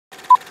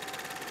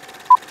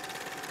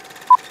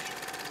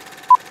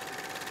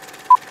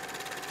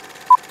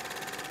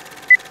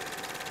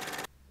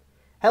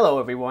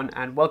Hello everyone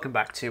and welcome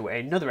back to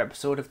another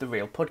episode of The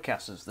Real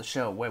Podcasters, the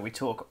show where we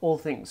talk all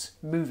things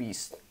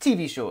movies,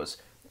 TV shows,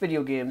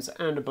 video games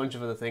and a bunch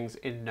of other things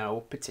in no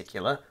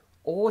particular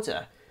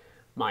order.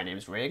 My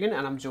name's Reagan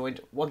and I'm joined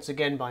once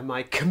again by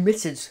my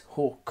committed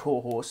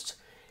co-host,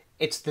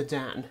 it's the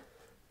Dan.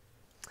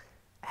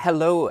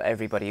 Hello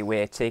everybody,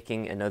 we're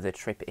taking another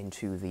trip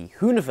into the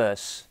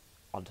Whoniverse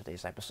on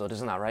today's episode,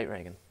 isn't that right,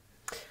 Reagan?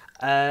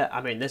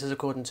 This is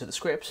according to the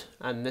script,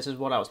 and this is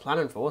what I was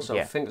planning for,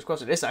 so Fingers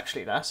crossed it is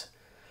actually that.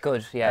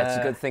 Good, yeah, it's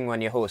a good thing when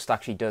your host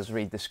actually does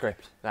read the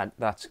script.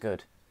 That's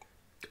good.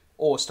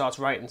 Or starts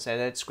writing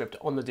said script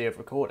on the day of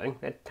recording.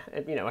 It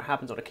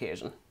happens on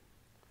occasion.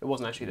 It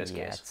wasn't actually this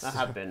case. I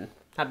have been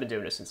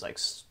doing it since like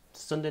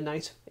Sunday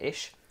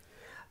night-ish.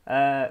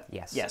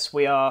 Yes,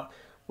 we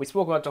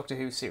spoke about Doctor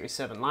Who Series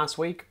 7 last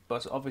week,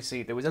 but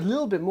obviously there was a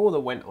little bit more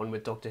that went on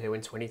with Doctor Who in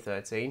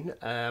 2013.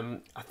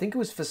 I think it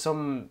was for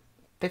some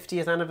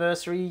 50th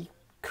anniversary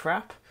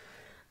crap.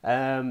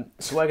 So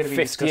we're going to be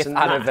discussing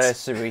 50th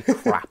anniversary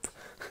crap.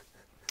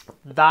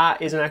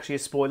 That isn't actually a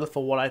spoiler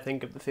for what I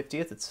think of the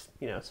 50th.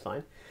 It's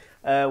fine.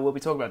 We'll be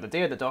talking about the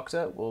Day of the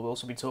Doctor. We'll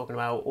also be talking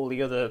about all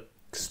the other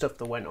stuff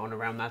that went on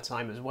around that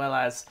time, as well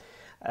as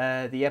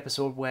the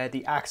episode where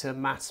the actor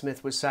Matt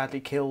Smith was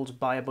sadly killed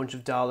by a bunch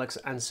of Daleks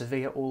and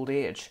severe old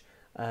age.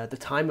 The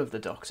Time of the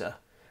Doctor.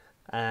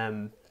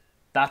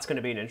 That's going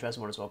to be an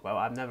interesting one to talk about.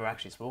 I've never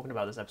actually spoken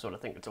about this episode, I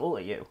think, at all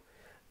at you.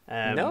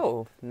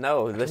 No,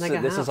 this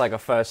is like a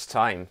first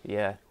time.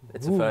 Yeah,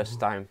 it's a first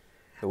time.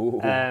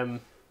 Ooh.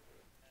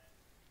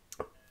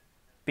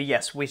 But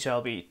yes, we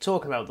shall be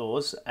talking about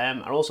those.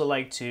 I'd also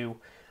like to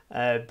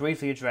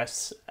briefly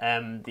address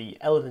the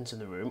elephant in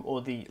the room,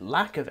 or the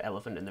lack of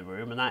elephant in the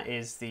room, and that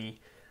is the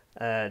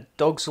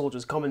Dog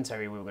Soldiers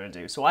commentary we were going to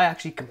do. So I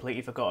actually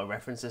completely forgot to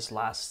reference this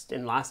last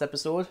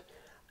episode,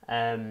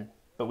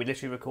 but we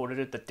literally recorded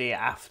it the day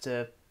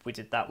after we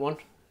did that one.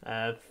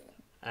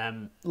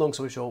 Long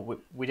story short,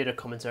 we did a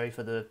commentary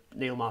for the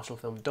Neil Marshall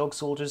film Dog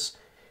Soldiers.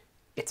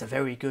 It's a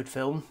very good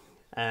film,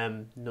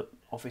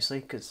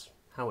 obviously, because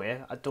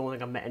I don't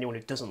think I've met anyone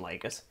who doesn't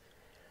like it.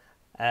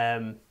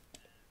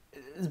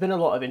 There's been a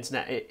lot of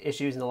internet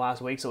issues in the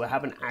last week, so I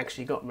haven't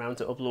actually gotten around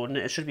to uploading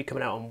it. It should be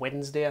coming out on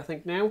Wednesday, I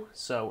think, now.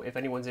 So if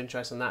anyone's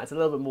interested in that, it's a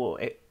little bit more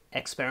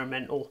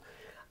experimental.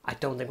 I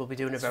don't think we'll be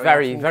doing it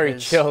very often. Very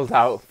chilled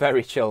out.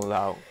 Very chilled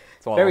out.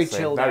 Very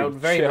chilled out.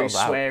 Very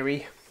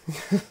sweary.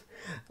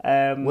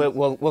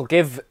 We'll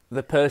give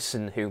the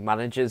person who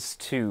manages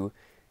to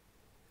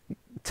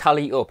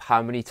tally up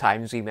how many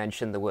times we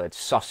mention the word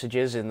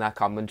sausages in that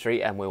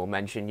commentary, and we will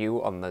mention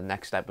you on the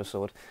next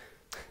episode.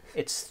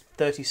 It's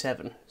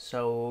 37,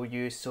 so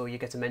you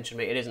get to mention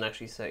me. It isn't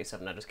actually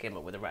 37, I just came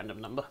up with a random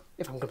number,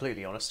 if I'm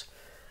completely honest.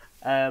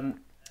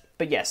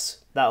 But yes,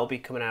 that'll be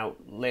coming out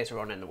later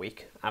on in the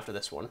week, after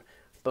this one.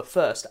 But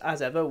first,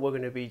 as ever, we're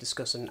going to be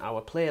discussing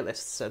our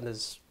playlists, and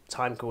there's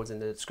time codes in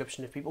the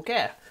description if people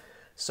care.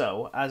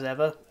 So, as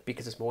ever,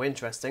 because it's more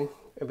interesting,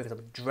 and because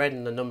I'm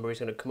dreading the number he's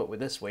going to come up with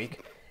this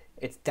week,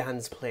 it's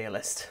Dan's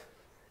playlist.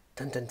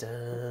 Dun dun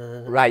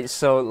dun. Right,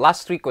 so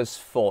last week was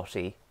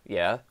 40,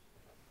 yeah?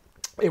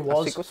 It was.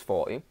 Last week was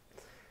 40.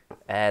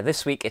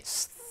 This week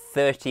it's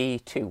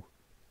 32.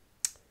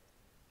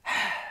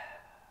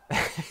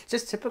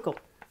 Just typical,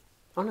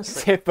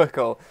 honestly.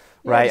 Typical.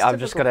 Yeah, right, I'm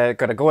just gonna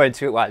go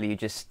into it while you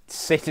just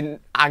sit in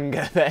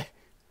anger there,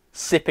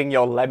 sipping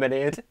your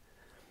lemonade.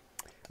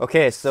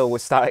 Okay, so we're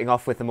starting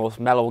off with the most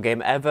mellow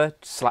game ever,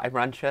 Slime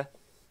Rancher.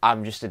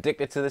 I'm just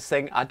addicted to this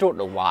thing. I don't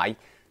know why.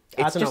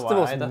 It's just the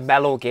most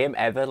mellow game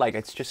ever. Like,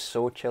 it's just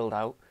so chilled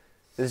out.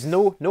 There's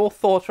no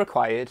thought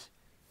required.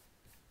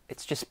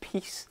 It's just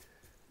peace.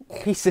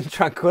 Peace and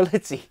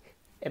tranquility.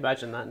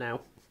 Imagine that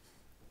now.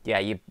 Yeah,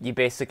 you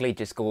basically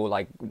just go,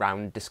 like,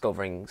 round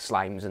discovering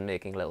slimes and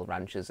making little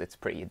ranches. It's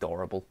pretty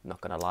adorable, not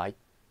gonna lie.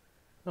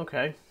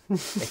 Okay.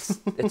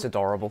 It's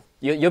adorable.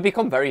 You'll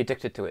become very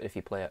addicted to it if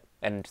you play it.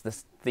 And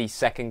the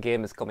second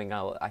game is coming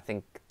out, I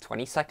think,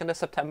 22nd of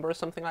September or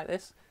something like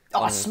this.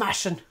 Oh,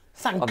 smashing!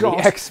 Thank God! On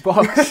the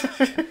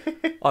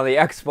Xbox. On the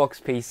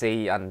Xbox,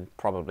 PC, and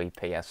probably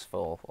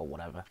PS4 or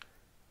whatever.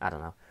 I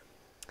don't know.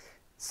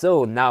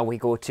 So now we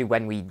go to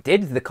when we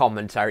did the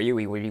commentary.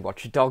 We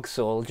watched Dog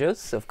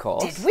Soldiers, of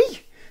course. Did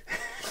we?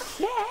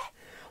 Yeah.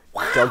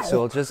 Wow. Dog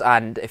Soldiers,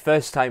 and a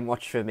first time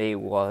watch for me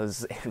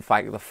was, in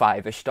fact, the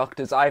Five-ish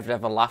Doctors. I've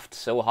never laughed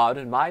so hard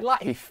in my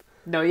life.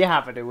 No, you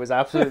haven't. It was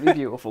absolutely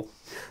beautiful.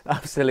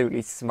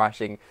 Absolutely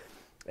smashing.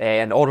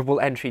 An audible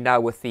entry now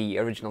with the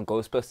original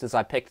Ghostbusters.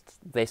 I picked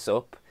this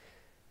up,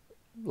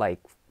 I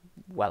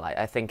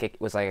think it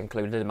was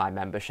included in my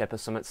membership or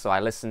something, so I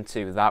listened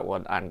to that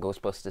one and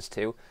Ghostbusters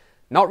 2.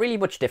 Not really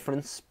much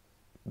difference,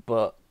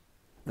 but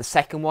the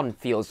second one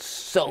feels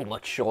so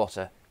much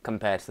shorter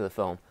compared to the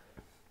film.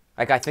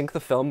 I think the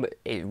film,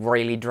 it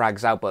really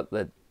drags out, but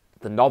the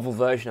novel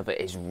version of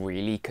it is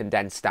really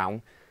condensed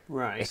down.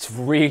 Right. It's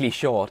really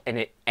short, and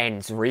it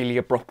ends really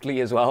abruptly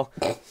as well.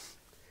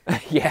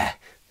 Yeah.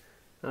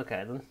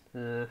 Okay,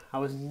 then. I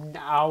was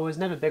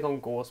never big on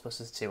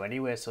Ghostbusters 2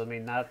 anyway, so I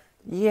mean, that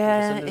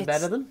Yeah, something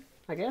better than,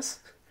 I guess.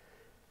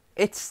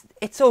 It's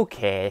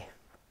okay,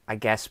 I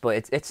guess,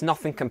 but it's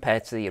nothing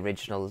compared to the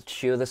original.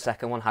 Sure, the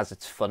second one has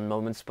its fun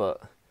moments,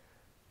 but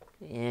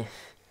yeah,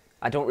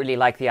 I don't really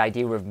like the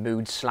idea of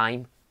mood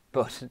slime.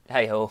 But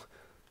hey ho.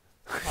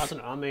 I don't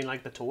know. I mean,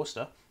 like the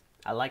toaster.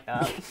 I like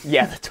that.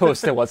 Yeah, the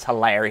toaster was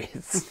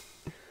hilarious.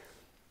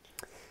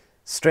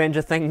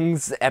 Stranger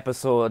Things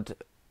episode,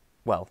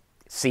 well,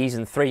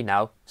 season 3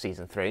 now.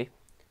 Season 3.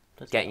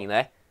 Getting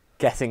there.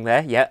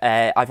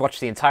 Yeah, I've watched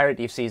the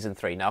entirety of season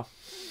 3 now.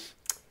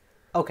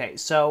 Okay,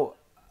 so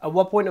at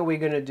what point are we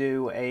going to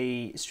do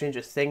a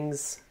Stranger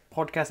Things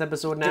podcast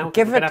episode now?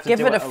 Give it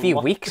a few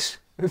weeks.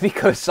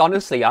 Because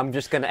honestly, I'm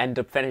just going to end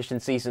up finishing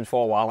season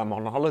 4 while I'm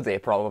on holiday,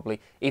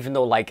 probably. Even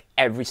though, like,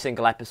 every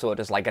single episode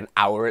is like an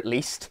hour at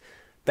least.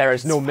 There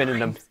is no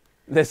minimum.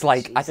 There's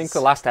like, Jesus. I think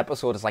the last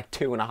episode is like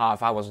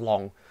 2.5 hours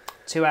long.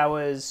 2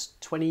 hours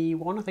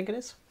 21, I think it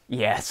is.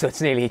 Yeah, so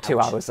it's nearly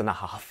 2 hours and a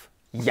half.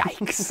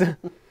 Yikes.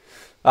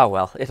 Oh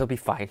well, it'll be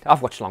fine.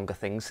 I've watched longer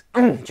things.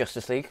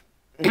 Justice League.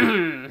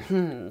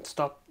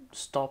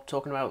 Stop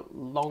talking about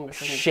longer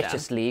things.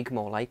 Shittest League,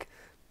 more like.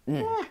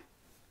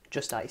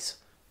 Just Ice.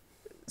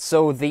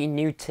 So the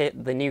new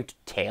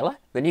trailer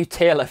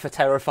for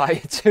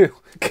Terrifier 2.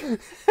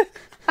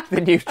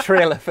 The new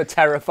trailer for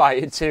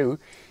Terrifier 2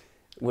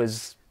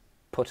 was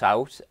put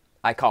out.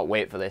 I can't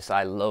wait for this.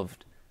 I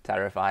loved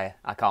Terrifier.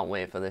 I can't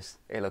wait for this.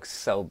 It looks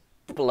so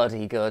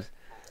bloody good.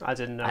 I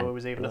didn't know it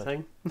was even a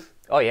thing.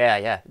 Oh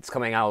yeah. It's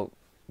coming out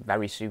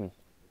very soon.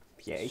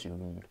 Yay.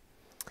 Soon.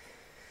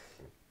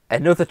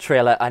 Another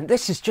trailer, and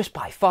this is just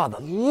by far the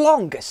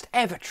longest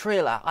ever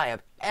trailer I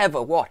have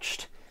ever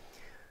watched.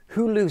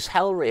 Hulu's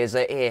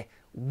Hellraiser, a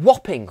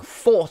whopping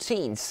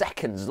 14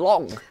 seconds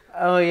long.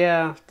 Oh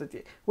yeah.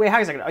 Wait, hang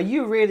on a second. Are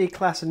you really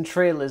classing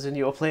trailers in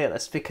your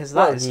playlist? Because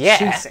that is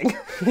cheating.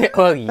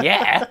 Well,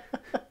 yeah.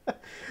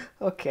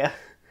 Okay.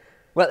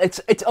 Well,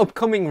 it's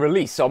upcoming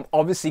release, so I'm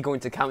obviously going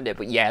to count it.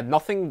 But yeah,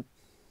 nothing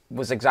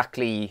was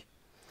exactly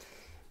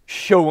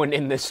shown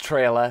in this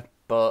trailer.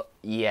 But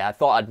yeah, I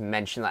thought I'd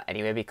mention that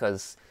anyway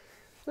because,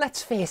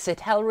 let's face it,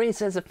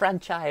 Hellraiser as a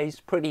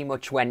franchise pretty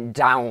much went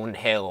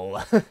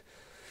downhill.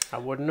 I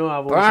wouldn't know.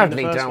 I've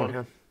only seen the first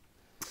one.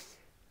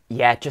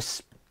 Yeah,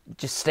 just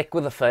stick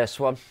with the first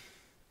one.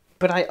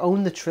 But I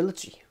own the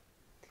trilogy.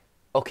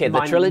 Okay, the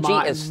trilogy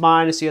is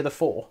minus the other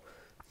 4.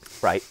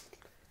 Right.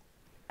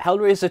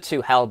 Hellraiser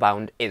 2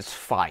 Hellbound is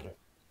fine.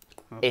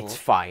 It's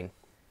fine.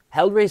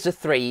 Hellraiser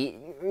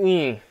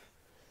 3...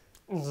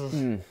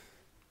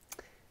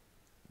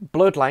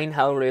 Bloodline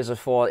Hellraiser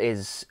 4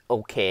 is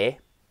okay.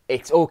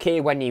 It's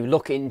okay when you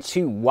look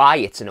into why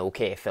it's an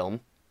okay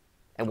film.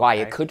 And why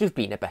it could have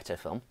been a better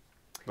film.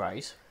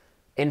 Right.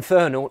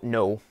 Inferno,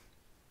 no.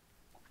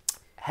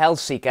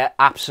 Hellseeker,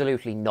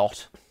 absolutely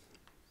not.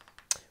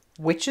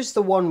 Which is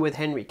the one with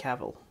Henry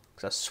Cavill?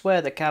 Because I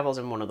swear that Cavill's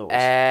in one of those.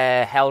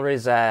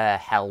 Hellraiser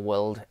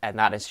Hellworld, and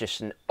that is just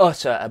an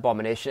utter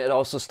abomination. It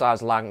also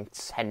stars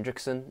Lance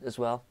Hendrickson as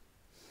well.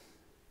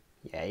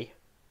 Yay.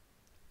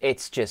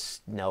 It's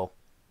just, no.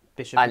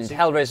 Bishop and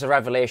Hellraiser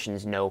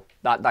Revelations, no.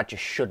 That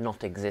just should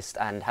not exist.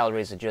 And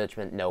Hellraiser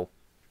Judgment, no.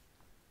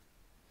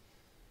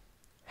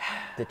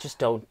 They just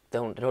don't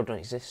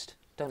exist.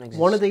 Don't exist.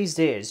 One of these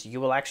days, you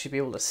will actually be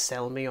able to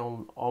sell me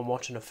on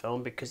watching a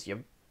film because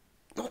you're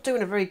not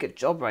doing a very good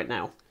job right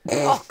now.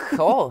 Of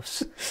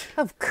course.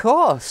 Of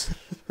course.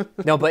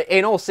 No, but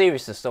in all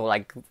seriousness, though,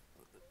 like,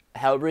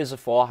 Hellraiser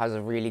 4 has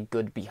a really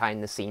good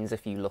behind the scenes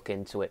if you look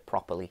into it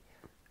properly.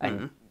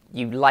 And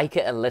you like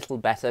it a little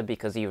better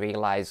because you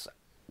realise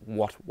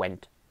what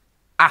went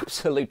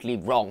absolutely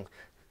wrong.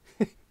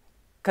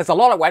 Because a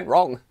lot of it went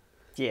wrong.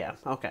 Yeah,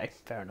 okay,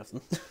 fair enough.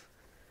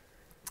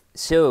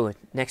 So,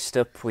 next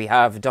up we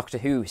have Doctor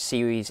Who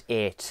Series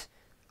 8.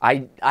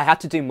 I had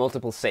to do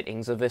multiple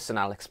sittings of this and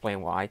I'll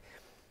explain why.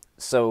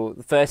 So,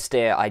 the first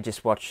day I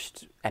just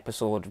watched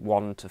episode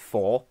 1 to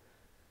 4.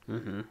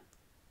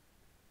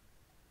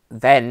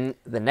 Then,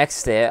 the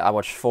next day I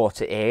watched 4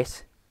 to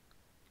 8.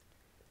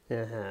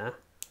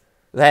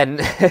 Then,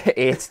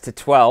 8 to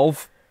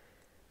 12.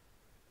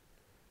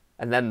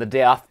 And then the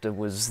day after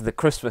was the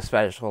Christmas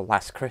special,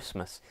 Last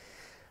Christmas.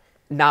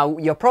 Now,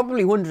 you're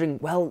probably wondering,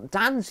 well,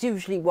 Dan's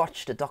usually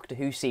watched a Doctor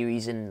Who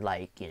series in,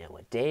 like, a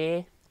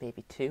day,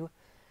 maybe 2.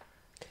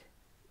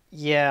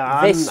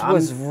 Yeah, this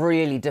was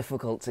really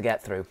difficult to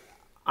get through.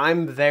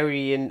 I'm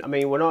very in... I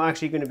mean, we're not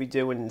actually going to be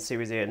doing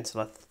Series 8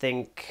 until I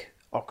think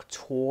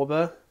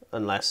October,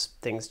 unless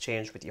things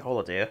change with your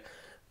holiday.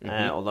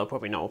 Although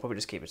probably not. We'll probably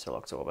just keep it till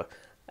October.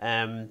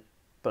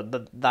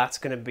 But that's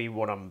going to be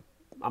what I'm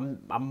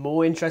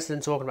more interested in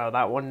talking about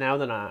that one now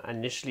than I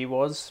initially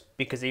was,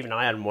 because even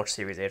I hadn't watched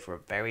Series 8 for a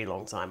very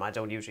long time. I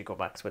don't usually go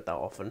back to it that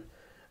often.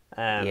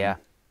 Yeah.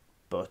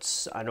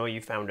 But I know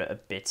you found it a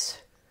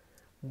bit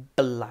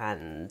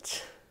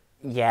bland.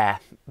 Yeah,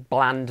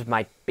 bland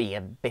might be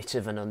a bit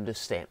of an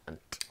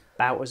understatement.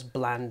 About as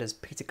bland as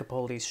Peter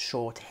Capaldi's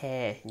short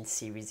hair in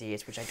Series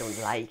 8, which I don't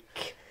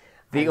like.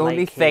 The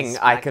only thing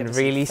I can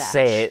really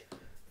say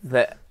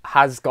that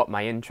has got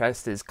my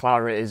interest is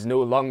Clara is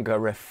no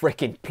longer a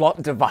frickin'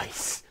 plot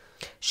device.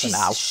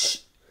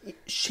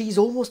 She's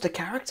almost a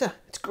character.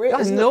 It's great,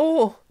 I isn't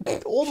know.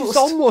 it? Almost. She's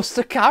almost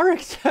a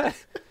character.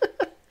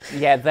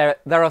 Yeah,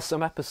 there are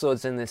some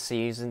episodes in this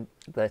season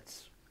that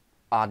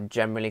are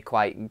generally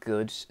quite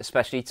good,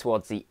 especially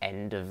towards the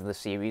end of the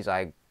series.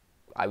 I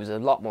was a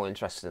lot more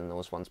interested in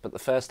those ones, but the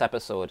first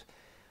episode,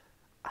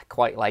 I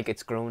quite like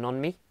It's Grown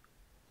on Me.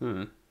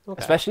 Okay.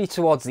 Especially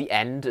towards the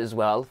end as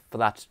well, for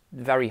that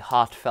very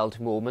heartfelt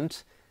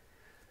moment.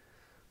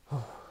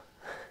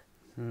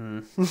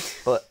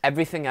 But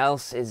everything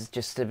else is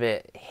just a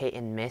bit hit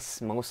and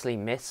miss, mostly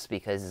miss,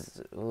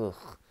 because, ugh,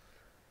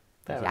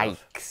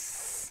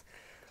 yikes.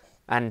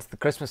 And the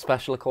Christmas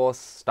special, of course,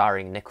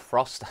 starring Nick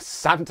Frost as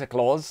Santa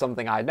Claus,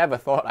 something I never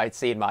thought I'd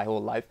see in my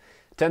whole life.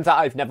 Turns out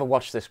I've never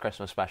watched this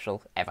Christmas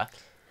special, ever.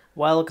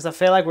 Well, because I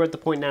feel like we're at the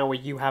point now where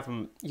you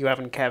haven't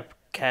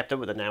kept up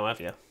with it now, have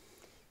you?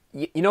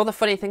 You know, the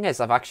funny thing is,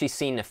 I've actually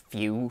seen a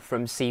few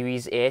from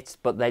Series 8,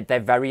 but they're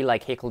very,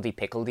 like,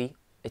 hickledy-pickledy.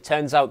 It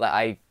turns out that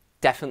I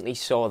definitely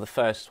saw the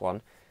first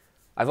one.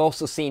 I've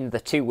also seen the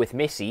two with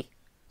Missy,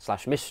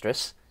 /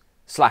 Mistress,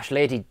 /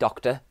 Lady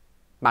Doctor,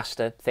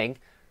 Master Thing.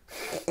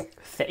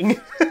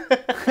 Thing?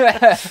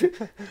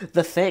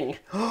 The Thing.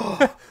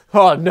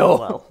 Oh, no.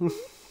 Well.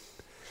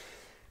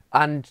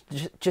 And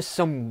just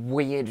some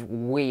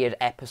weird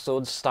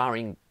episodes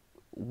starring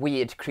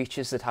weird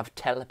creatures that have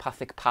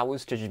telepathic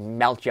powers to just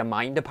melt your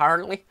mind,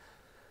 apparently.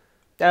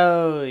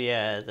 Oh,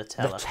 yeah, the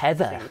teller. The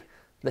tether. Thing.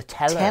 The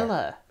teller.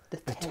 Teller. The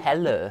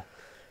teller.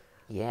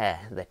 Yeah,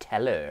 the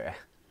teller.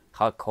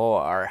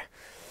 Hardcore.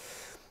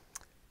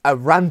 A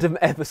random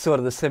episode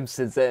of The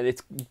Simpsons, and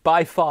it's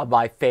by far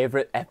my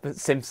favourite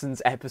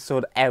Simpsons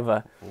episode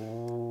ever.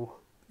 Ooh.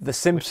 The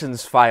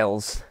Simpsons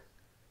Files.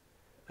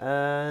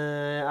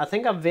 I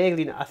think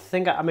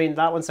I mean,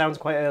 that one sounds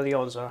quite early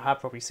on, so I have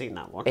probably seen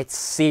that one. It's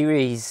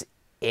Series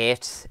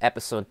 8,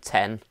 Episode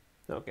 10.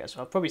 Okay,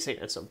 so I've probably seen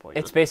it at some point.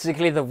 It's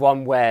basically the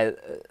one where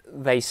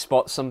they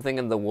spot something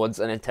in the woods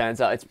and it turns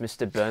out it's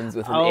Mr. Burns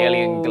with an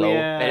alien glow.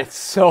 Yeah. And it's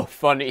so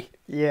funny.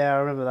 Yeah, I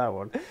remember that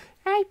one.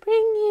 I bring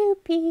you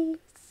peace.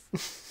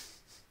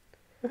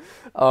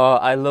 Oh,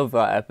 I love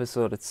that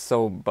episode. It's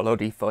so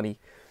bloody funny.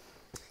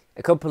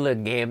 A couple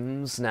of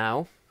games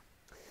now.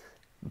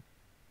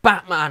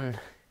 Batman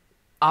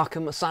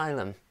Arkham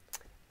Asylum.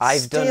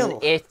 I've done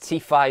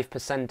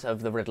 85%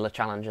 of the Riddler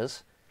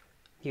challenges.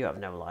 You have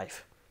no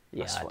life.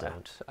 Yeah, I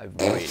don't. I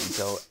really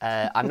don't.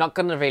 I'm not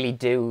going to really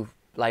do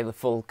like the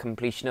full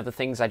completion of the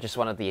things. I just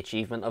wanted the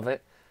achievement of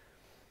it.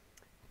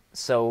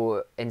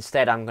 So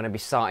instead, I'm going to be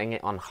starting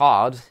it on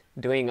hard,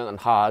 doing it on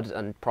hard,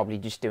 and probably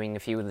just doing a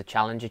few of the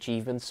challenge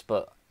achievements.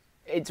 But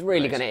it's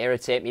really going to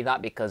irritate me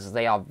that because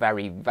they are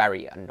very,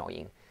 very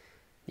annoying.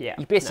 Yeah,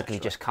 you basically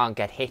just can't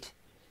get hit,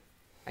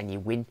 and you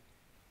win.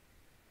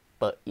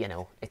 But, you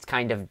know, it's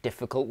kind of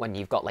difficult when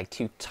you've got, like,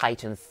 2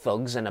 Titan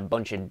thugs and a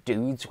bunch of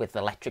dudes with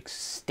electric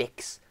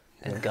sticks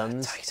and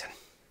guns. Titan.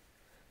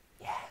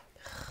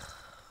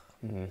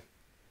 Yeah.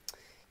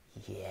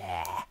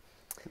 Yeah.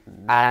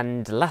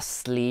 And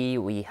lastly,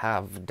 we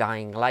have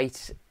Dying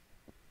Light.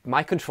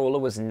 My controller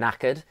was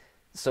knackered,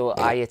 so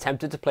I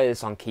attempted to play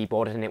this on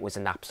keyboard, and it was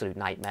an absolute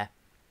nightmare.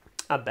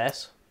 I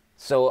bet.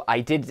 So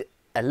I did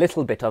a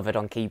little bit of it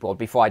on keyboard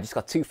before I just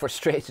got too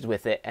frustrated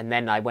with it, and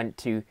then I went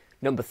to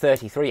number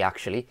 33,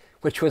 actually,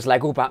 which was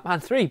Lego Batman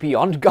 3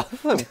 Beyond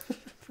Gotham.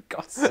 For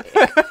God's sake.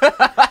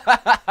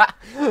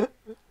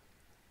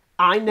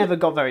 I never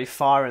got very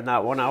far in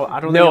that one. I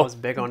don't think I was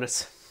big on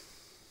it.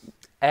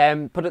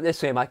 Put it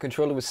this way, my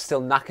controller was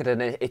still knackered,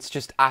 and it's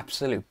just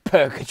absolute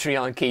purgatory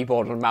on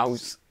keyboard and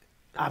mouse.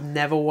 I've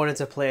never wanted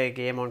to play a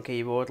game on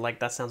keyboard. Like,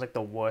 that sounds like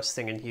the worst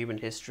thing in human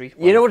history.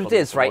 You know what it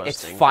is, right?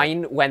 It's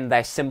fine when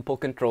they're simple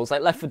controls,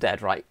 like Left 4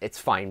 Dead, right? It's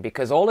fine,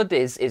 because all it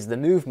is the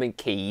movement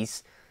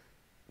keys,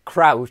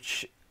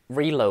 crouch,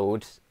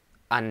 reload,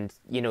 and,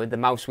 you know, the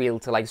mouse wheel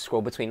to, like,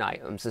 scroll between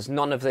items. There's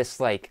none of this,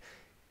 like,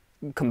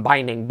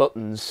 combining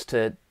buttons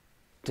to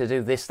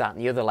do this, that, and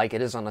the other like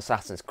it is on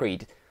Assassin's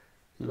Creed.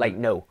 Like,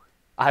 no.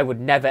 I would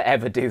never,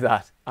 ever do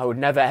that. I would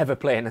never, ever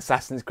play an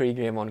Assassin's Creed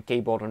game on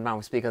keyboard and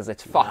mouse because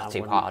it's far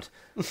too hard.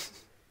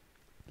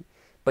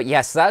 But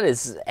yes, that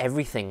is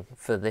everything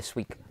for this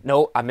week.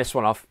 No, I missed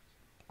one off.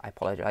 I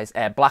apologise.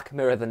 Black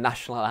Mirror, the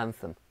National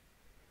Anthem.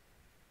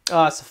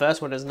 Oh, that's the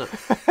first one, isn't it?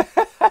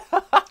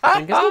 I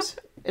think it is.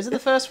 Is it the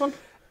first one?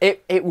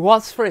 It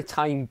was for a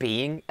time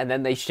being, and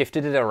then they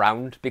shifted it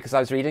around because I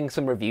was reading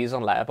some reviews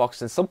on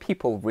Letterboxd, and some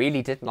people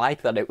really didn't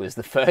like that it was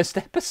the first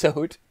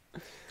episode.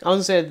 I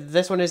was going to say,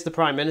 this one is the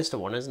Prime Minister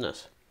one, isn't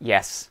it?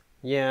 Yes.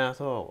 Yeah, I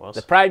thought it was.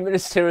 The Prime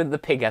Minister and the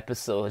Pig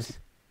episode.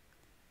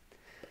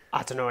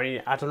 I don't know.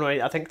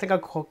 I think I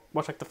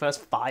watched like the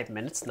first 5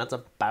 minutes, and that's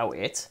about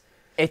it.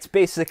 It's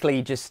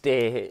basically just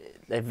a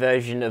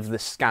version of the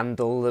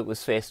scandal that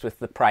was faced with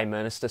the Prime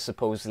Minister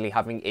supposedly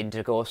having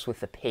intercourse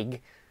with a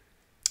pig.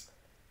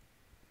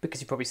 Because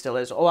he probably still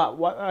is. Oh,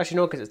 actually,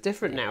 no, because it's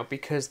different now,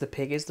 because the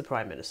pig is the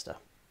Prime Minister.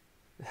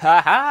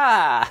 Ha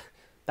ha!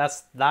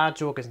 That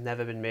joke has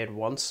never been made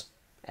once,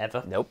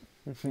 ever. Nope.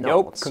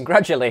 Nope.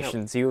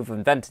 Congratulations, you've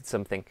invented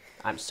something.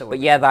 I'm so. But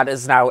yeah, that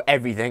is now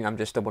everything. I'm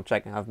just double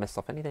checking. I've missed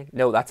off anything.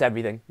 No, that's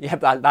everything. Yeah,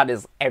 that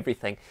is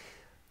everything.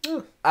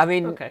 Oh, I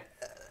mean, okay.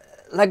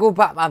 Lego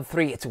Batman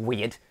 3, it's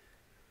weird.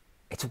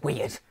 It's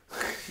weird.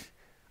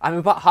 I'm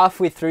about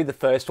halfway through the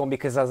first one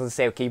because, as I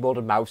say, keyboard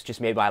and mouse just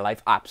made my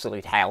life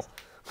absolute hell.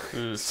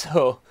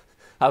 So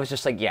I was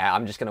just like, yeah,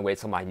 I'm just going to wait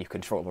till my new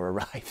controller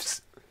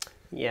arrives.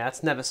 Yeah,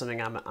 it's never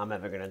something I'm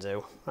ever going to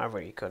do. I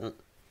really couldn't.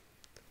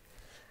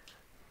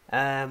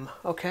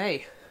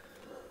 Okay.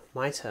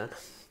 My turn.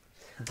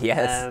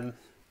 Yes.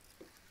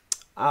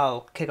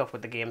 I'll kick off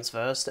with the games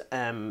first.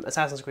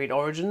 Assassin's Creed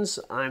Origins,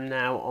 I'm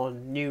now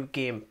on New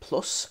Game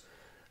Plus.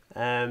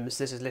 So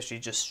this is literally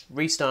just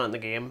restarting the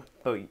game,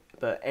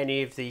 but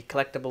any of the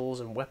collectibles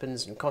and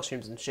weapons and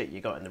costumes and shit you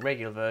got in the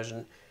regular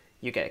version,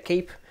 you get a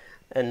keep,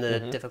 and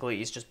the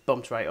difficulty is just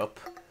bumped right up,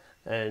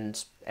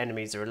 and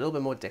enemies are a little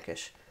bit more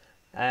dickish.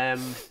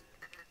 I'm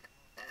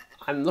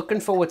looking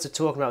forward to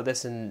talking about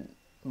this in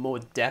more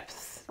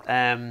depth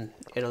in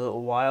a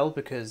little while,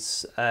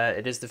 because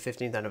it is the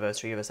 15th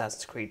anniversary of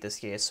Assassin's Creed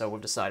this year, so we've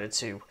decided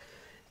to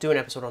do an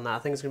episode on that. I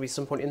think it's going to be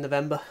some point in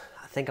November.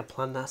 I think I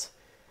planned that.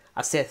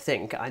 I say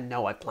think, I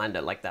know I planned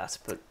it like that,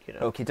 but, you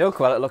know. Okie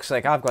doke, well, it looks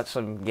like I've got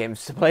some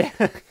games to play.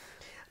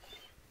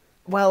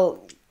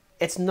 Well,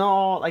 it's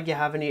not like you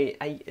have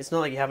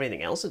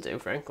anything else to do,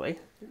 frankly.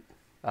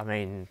 I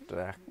mean,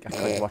 I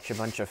could watch a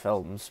bunch of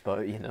films,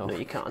 but, you know. No,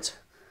 you can't.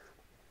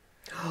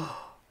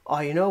 Oh,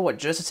 you know what?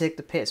 Just to take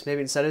the piss,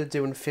 maybe instead of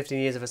doing 15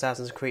 years of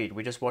Assassin's Creed,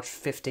 we just watch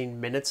 15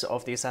 minutes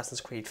of the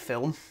Assassin's Creed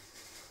film.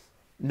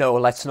 No,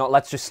 let's not.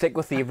 Let's just stick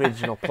with the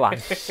original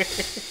plan.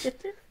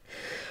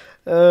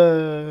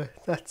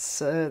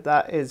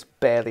 That is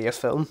barely a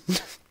film.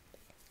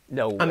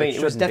 No, I mean,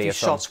 it was definitely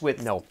shot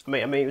with. No,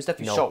 I mean, it was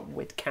definitely shot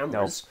with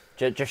cameras.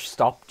 No, just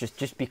stop.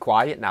 Just be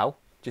quiet now.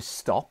 Just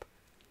stop.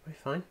 Are you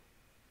fine?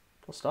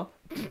 I'll stop.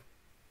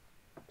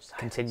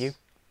 Continue.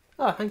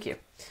 Oh, thank you.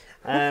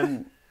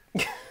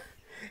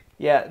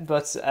 Yeah,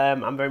 but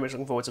I'm very much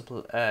looking forward to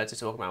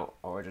talking about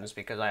Origins,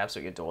 because I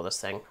absolutely adore this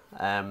thing.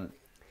 I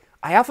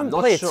haven't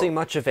played too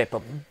much of it,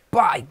 but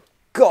by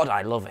God,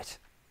 I love it.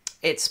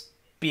 It's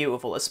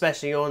beautiful,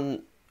 especially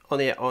on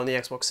the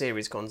Xbox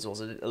Series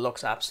consoles. It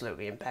looks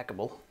absolutely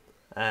impeccable.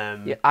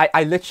 Yeah,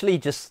 I literally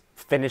just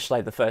finished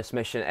like the first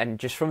mission, and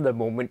just from the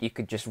moment you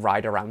could just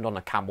ride around on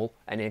a camel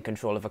and in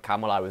control of a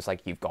camel, I was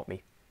like, "You've got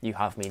me. You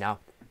have me now.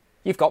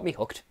 You've got me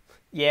hooked."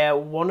 Yeah,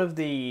 one of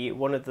the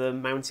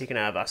mounts you can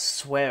have, I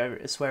swear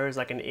is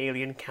like an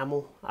alien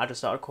camel. I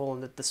just started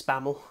calling it the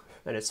Spammel,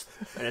 and it's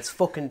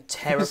fucking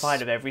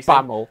terrified of everything.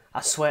 Spammel.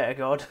 I swear to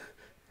God,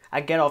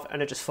 I get off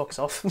and it just fucks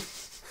off.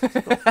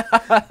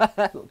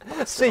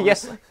 See,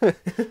 yes,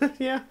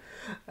 yeah.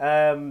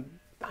 I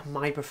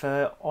might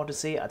prefer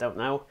Odyssey. I don't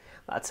know.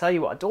 I tell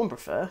you what, I don't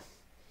prefer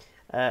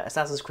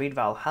Assassin's Creed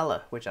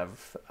Valhalla, which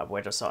I've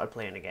started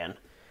playing again.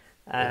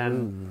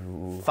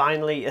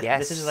 Finally,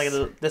 yes. This is like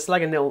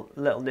a little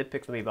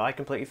nitpick for me, but I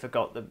completely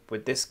forgot that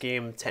with this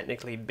game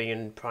technically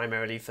being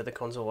primarily for the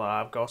console that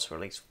I've got, or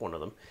at least one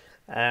of them,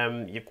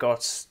 you've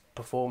got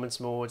performance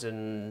modes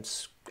and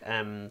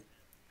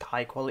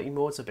high quality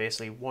modes. So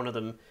basically, one of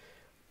them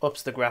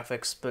ups the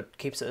graphics but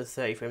keeps it at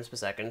 30 frames per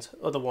second.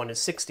 Other one is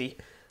 60,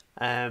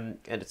 and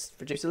it's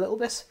reduced a little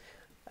bit.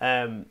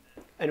 And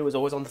it was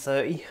always on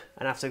 30.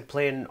 And after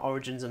playing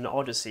Origins and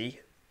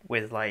Odyssey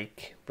with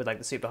the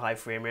super high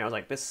frame rate, I was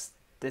like, this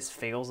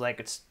feels like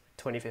it's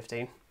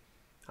 2015.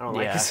 I don't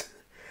like it.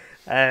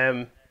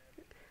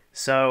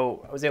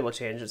 So I was able to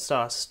change it,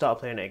 start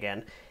playing it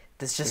again.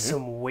 There's just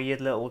some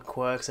weird little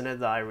quirks in it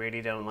that I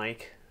really don't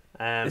like.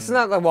 Isn't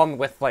that the one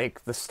with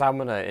like the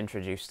stamina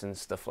introduced and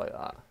stuff like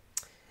that?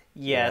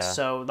 Yeah.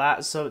 So that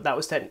was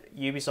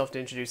Ubisoft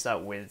introduced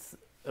that with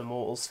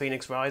Immortals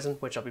Phoenix Rising,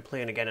 which I'll be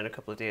playing again in a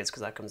couple of days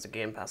because that comes to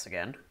Game Pass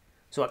again.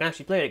 So I can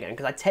actually play it again,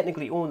 because I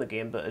technically own the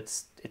game, but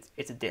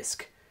it's a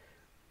disc,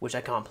 which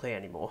I can't play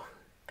anymore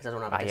because I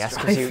don't have a disc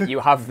drive. Yes, because you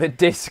have the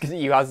disc.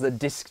 You have the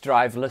disc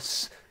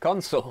driveless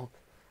console.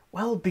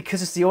 Well,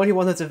 because it's the only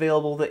one that's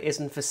available that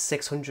isn't for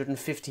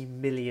 650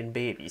 million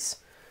babies.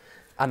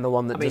 And the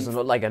one that doesn't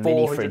look like a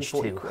mini fridge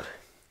too. Quid.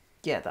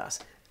 Yeah, that.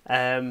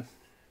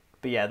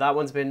 But yeah, that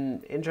one's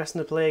been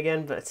interesting to play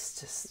again, but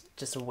it's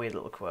just some weird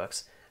little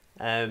quirks.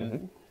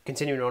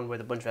 Continuing on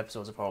with a bunch of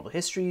episodes of Horrible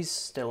Histories,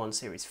 still on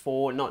Series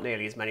 4, not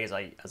nearly as many as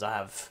I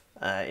have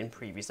in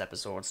previous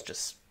episodes,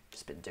 just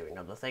been doing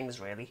other things,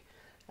 really.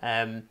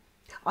 I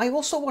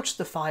also watched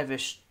the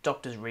 5-ish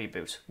Doctors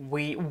reboot.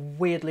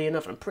 Weirdly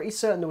enough, I'm pretty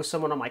certain there was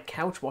someone on my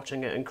couch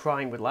watching it and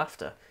crying with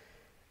laughter.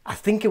 I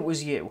think it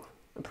was you.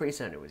 I'm pretty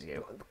certain it was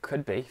you.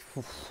 Could be.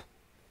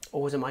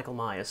 Or was it Michael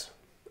Myers?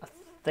 I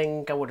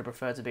think I would have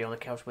preferred to be on the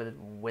couch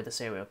with a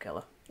serial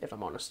killer, if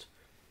I'm honest.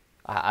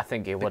 I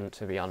think you wouldn't,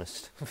 to be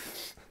honest.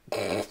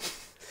 Yeah,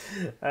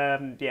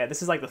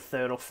 this is like the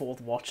third or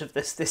fourth watch of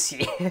this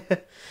year.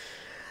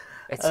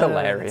 It's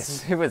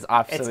hilarious. It was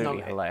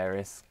absolutely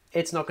hilarious.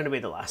 It's not going to be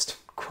the last,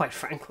 quite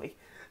frankly.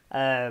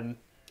 And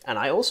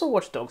I also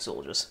watched Dog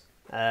Soldiers.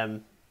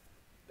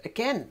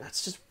 again,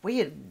 that's just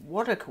weird.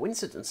 What a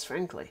coincidence,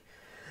 frankly.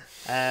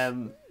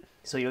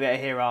 So you'll get to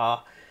hear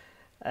our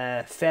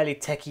fairly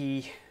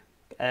techie,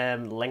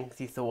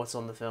 lengthy thoughts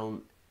on the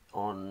film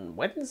on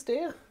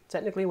Wednesday,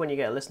 technically, when you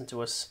get to listen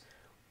to us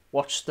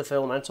watch the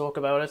film and talk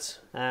about it.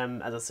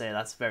 As I say,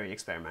 that's very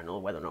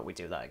experimental, whether or not we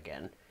do that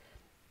again.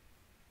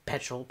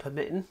 Petrol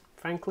permitting,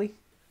 frankly,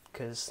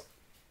 because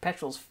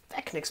petrol's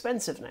feckin'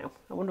 expensive now.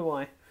 I wonder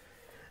why.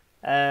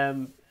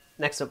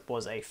 Next up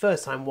was a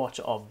first-time watch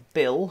of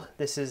Bill.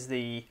 This is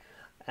the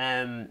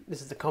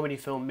comedy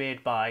film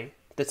made by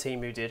the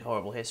team who did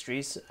Horrible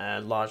Histories,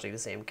 largely the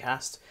same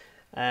cast.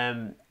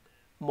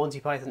 Monty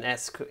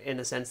Python-esque in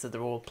the sense that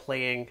they're all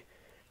playing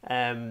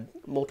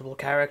multiple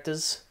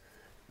characters.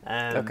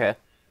 Okay.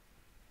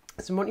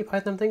 Is it Monty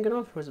Python I'm thinking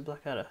of, or is it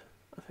Blackadder?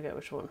 I forget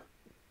which one.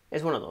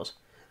 It's one of those.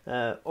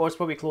 Or it's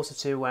probably closer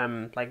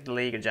to like The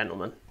League of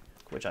Gentlemen,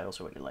 which I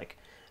also really like.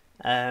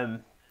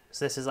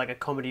 So this is like a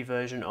comedy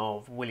version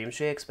of William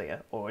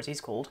Shakespeare, or as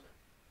he's called,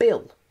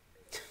 Bill,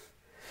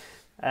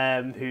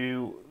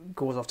 who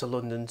goes off to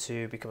London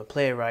to become a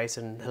playwright,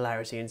 and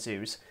hilarity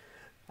ensues.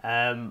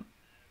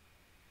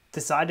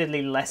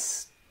 Decidedly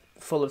less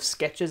full of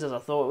sketches as I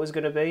thought it was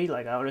going to be.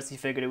 Like, I honestly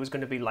figured it was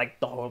going to be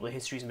like the Horrible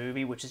Histories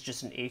movie, which is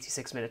just an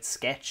 86-minute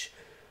sketch,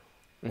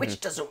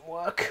 which doesn't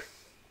work.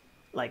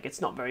 Like,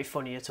 it's not very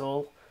funny at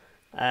all.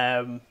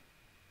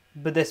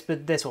 But this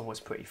one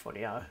was pretty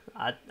funny. I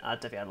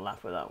definitely had a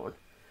laugh with that one.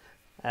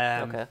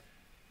 Okay.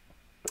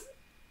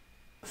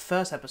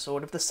 First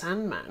episode of The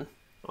Sandman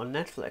on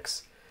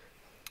Netflix.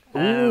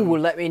 Ooh,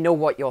 let me know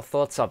what your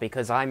thoughts are,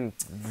 because I'm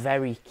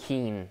very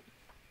keen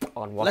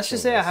on watching. Let's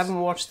just say this. I haven't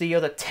watched the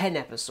other 10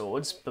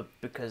 episodes, but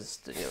because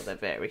they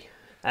vary.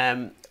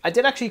 I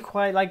did actually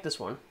quite like this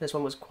one. This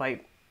one was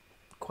quite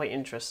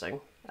interesting,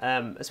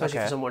 especially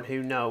for someone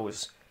who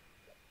knows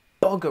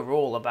bugger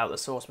all about the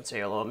source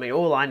material. I mean,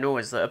 all I know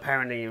is that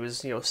apparently it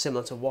was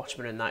similar to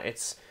Watchmen in that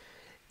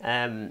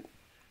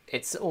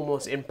it's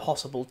almost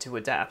impossible to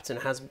adapt, and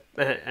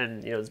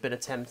there's been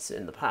attempts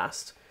in the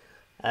past.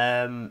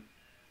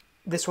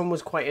 This one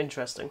was quite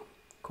interesting.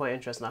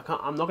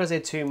 I'm not going to say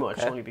too much,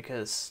 only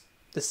because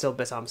there's still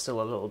bits I'm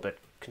still a little bit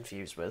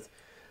confused with.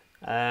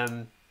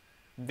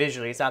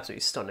 Visually, it's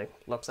absolutely stunning.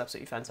 Looks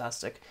absolutely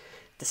fantastic.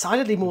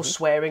 Decidedly more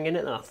swearing in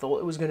it than I thought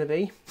it was going to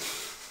be.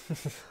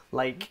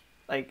 like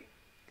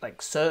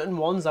certain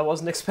ones I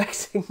wasn't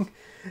expecting.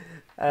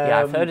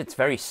 Yeah, I've heard it's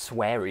very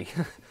sweary.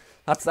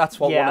 that's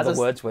what one of the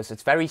words was.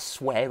 It's very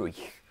sweary.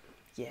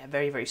 Yeah,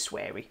 very, very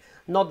sweary.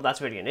 Not that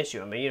that's really an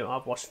issue. I mean,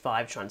 I've watched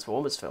 5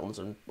 Transformers films,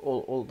 and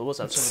all those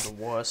have some of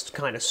the worst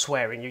kind of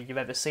swearing you've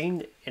ever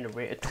seen in a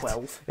rated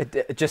 12.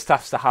 It just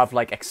has to have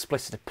like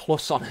explicit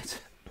plus on it.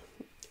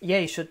 Yeah,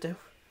 you should do.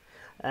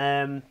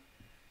 But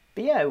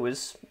yeah, it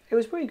was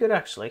pretty good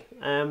actually.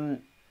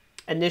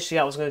 Initially,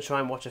 I was going to try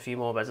and watch a few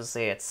more, but as I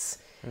say, it's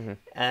the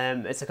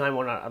kind of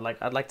one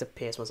I'd like to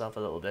pace myself a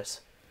little bit.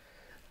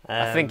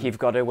 I think you've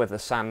got it with The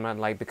Sandman,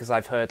 like, because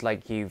I've heard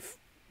like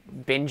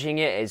binging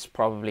it is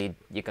probably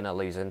you're gonna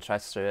lose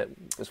interest to it.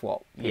 Is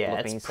what people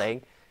have been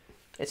saying.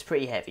 It's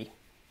pretty heavy,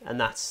 and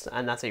that's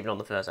even on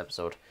the first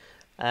episode.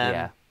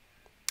 Yeah.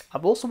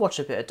 I've also watched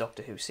a bit of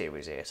Doctor Who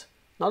Series 8.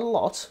 Not a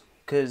lot,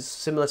 because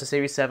similar to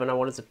Series 7, I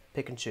wanted to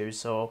pick and choose.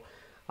 So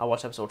I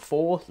watched episode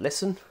 4.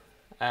 Listen.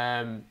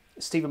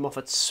 Stephen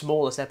Moffat's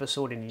smallest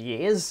episode in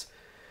years,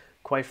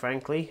 quite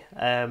frankly.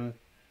 And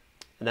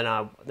then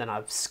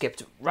I've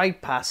skipped right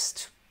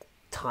past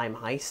Time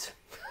Heist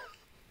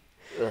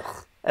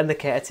and The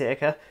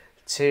Caretaker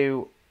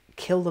to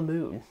Kill the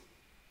Moon.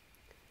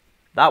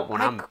 That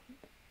one,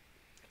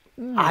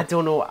 I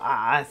don't know.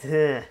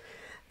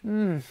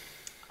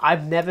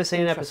 I've never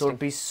seen an episode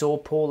be so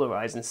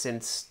polarizing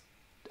since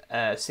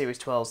Series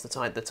 12's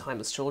The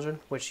Timeless Children,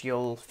 which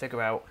you'll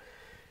figure out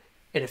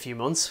in a few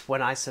months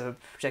when I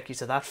subject you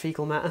to that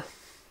fecal matter.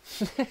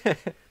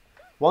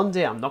 One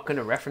day I'm not going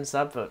to reference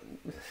that, but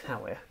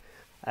however.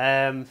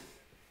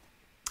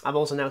 I've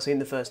also now seen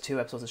the first 2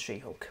 episodes of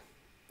She-Hulk.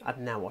 I've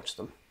now watched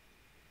them.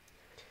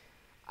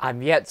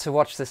 I'm yet to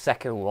watch the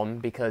second one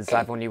because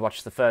I've only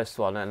watched the first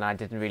one and I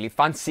didn't really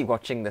fancy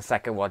watching the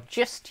second one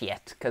just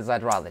yet because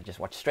I'd rather just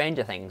watch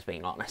Stranger Things,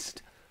 being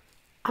honest.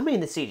 I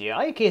mean, the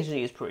CGI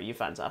occasionally is pretty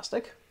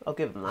fantastic. I'll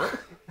give them that.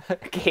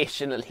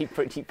 Occasionally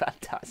pretty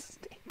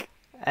fantastic.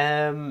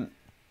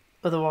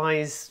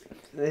 Otherwise,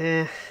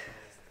 Do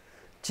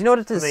you know what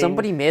it is?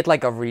 Somebody made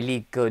like a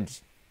really good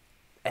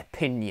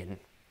opinion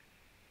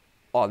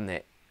on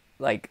it.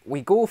 Like,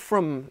 we go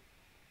from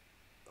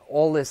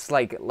all this,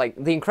 like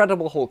the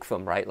Incredible Hulk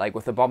film, right? Like,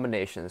 with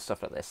Abomination and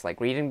stuff like this.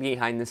 Like, reading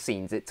behind the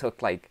scenes, it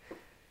took, like,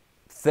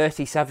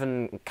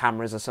 37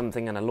 cameras or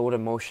something and a load of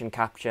motion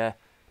capture.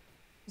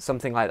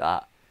 Something like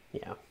that.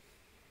 Yeah.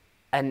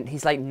 And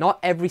he's like, not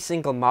every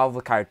single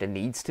Marvel character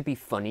needs to be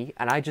funny.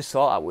 And I just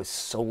thought that was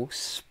so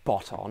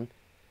spot on.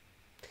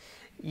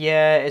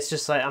 Yeah, it's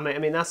just like, I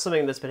mean that's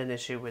something that's been an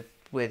issue with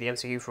the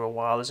MCU for a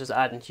while. It's just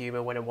adding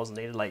humour when it wasn't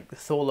needed. Like,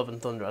 Thor Love and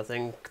Thunder, I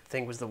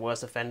think was the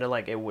worst offender.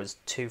 Like, it was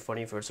too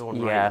funny for its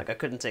own right. Like, I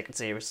couldn't take it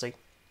seriously.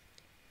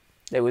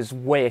 It was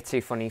way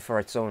too funny for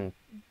its own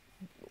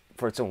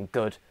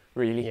good,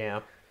 really.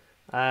 Yeah.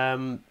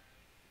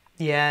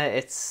 Yeah,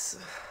 it's...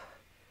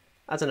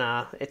 I don't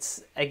know.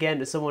 It's, again,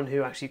 to someone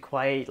who actually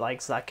quite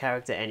likes that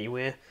character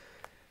anyway,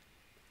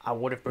 I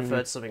would have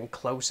preferred something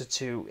closer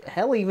to...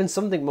 Hell, even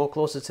something more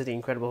closer to the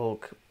Incredible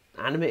Hulk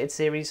animated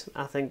series.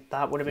 I think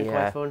that would have been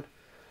quite fun.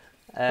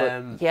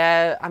 But,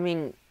 yeah, I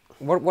mean,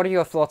 what are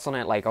your thoughts on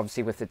it? Like,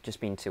 obviously, with it just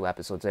being 2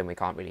 episodes in, we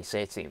can't really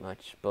say too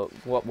much. But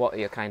what are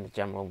your kind of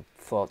general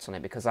thoughts on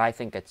it? Because I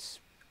think it's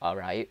all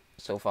right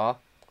so far.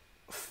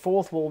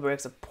 Fourth wall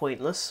breaks are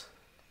pointless.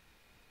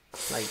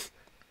 Like,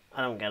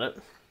 I don't get it,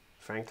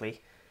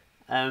 frankly.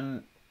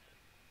 I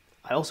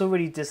also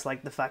really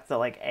dislike the fact that,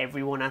 like,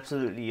 everyone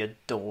absolutely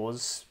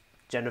adores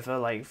Jennifer,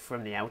 like,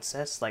 from the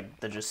outset. Like,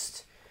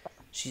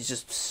 she's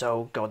just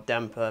so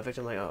goddamn perfect.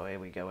 I'm like, oh, here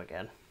we go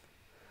again.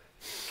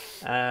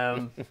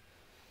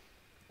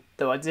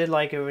 Though I did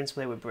like her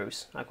interplay with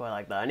Bruce. I quite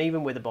like that. And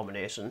even with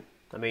Abomination.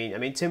 I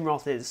mean, Tim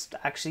Roth is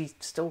actually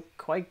still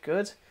quite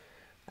good.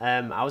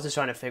 I was just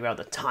trying to figure out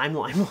the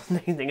timeline more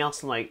than anything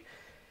else. I'm like,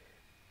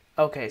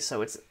 okay,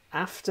 so it's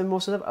after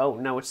most of them? Oh,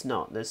 no, it's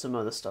not. There's some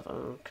other stuff.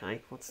 Oh,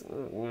 okay.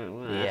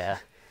 Yeah.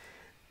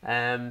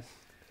 I'm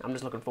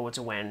just looking forward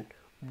to when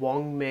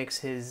Wong makes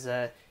his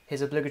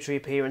obligatory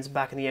appearance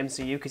back in the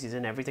MCU, because he's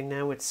in everything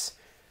now. It's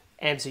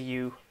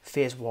MCU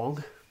Phase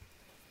Wong.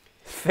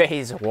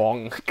 Phase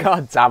Wong.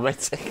 God damn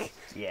it.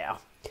 Yeah.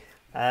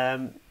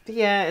 But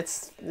yeah,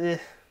 it's...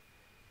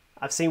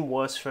 I've seen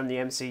worse from the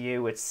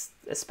MCU, it's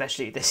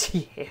especially this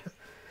year.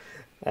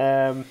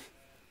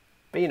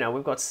 But, you know,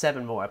 we've got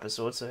 7 more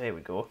episodes, so here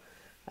we go.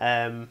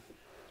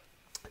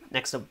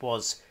 Next up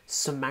was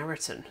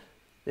Samaritan.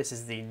 This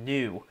is the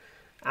new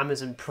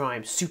Amazon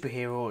Prime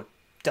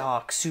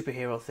dark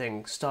superhero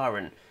thing,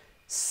 starring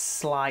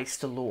Sly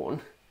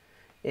Stallone,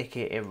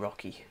 a.k.a.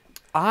 Rocky.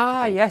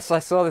 Ah, yes, I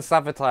saw this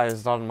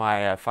advertised on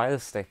my Fire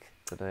Stick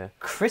today.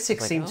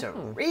 Critics seem to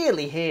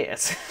really hate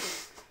it.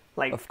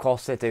 Like, of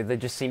course they do. They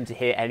just seem to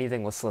hate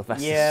anything with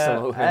Sylvester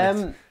Stallone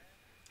in it.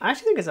 I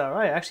actually think it's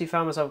alright. I actually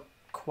found myself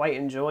quite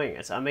enjoying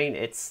it. I mean,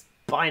 it's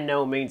by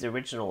no means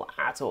original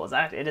at all.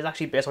 It is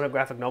actually based on a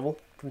graphic novel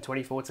from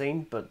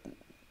 2014, but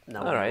no.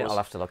 Alright, I'll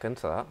have to look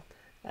into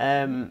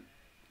that.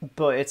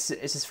 But it's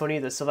just funny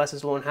that Sylvester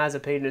Stallone has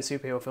appeared in a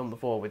superhero film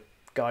before with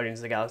Guardians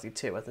of the Galaxy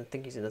 2. I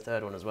think he's in the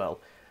 3rd one as well.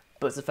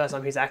 But it's the first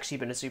time he's actually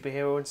been a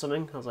superhero in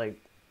something. I was like...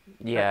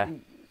 Yeah,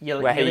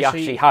 where he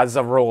actually has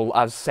a role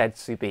as said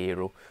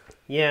superhero.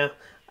 Yeah.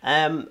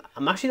 I'm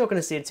actually not going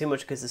to say it too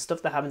much because there's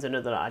stuff that happens in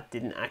it that I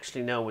didn't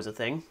actually know was a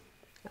thing.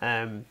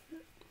 So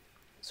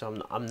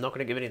I'm not going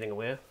to give anything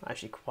away. I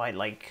actually quite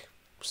like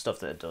stuff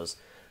that it does.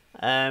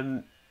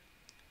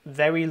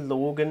 Very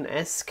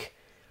Logan-esque,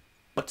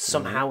 but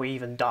somehow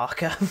even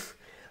darker.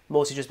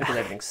 mostly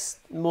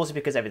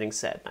because everything's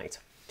set at night.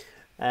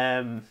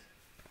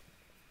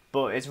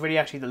 But it's really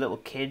actually the little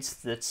kids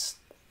that's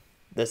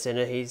in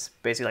it. He's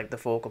basically like the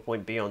focal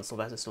point beyond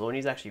Sylvester Stallone.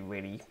 He's actually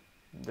really,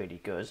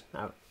 really good.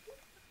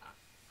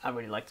 I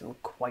really liked him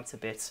quite a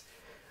bit.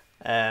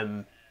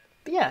 But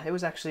yeah, it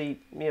was actually,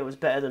 it was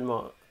better than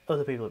what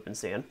other people have been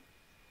saying.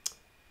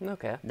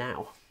 Okay.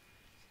 Now,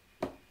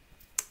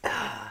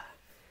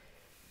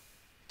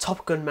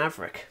 Top Gun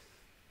Maverick.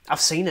 I've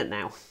seen it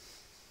now.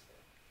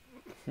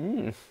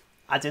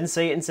 I didn't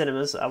see it in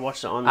cinemas. I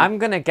watched it on... I'm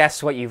going to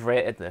guess what you've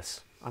rated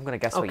this.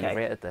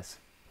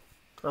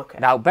 Okay.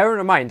 Now, bear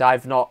in mind,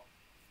 I've not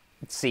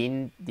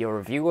seen your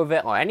review of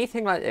it or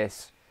anything like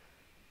this.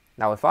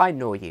 Now, if I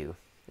know you,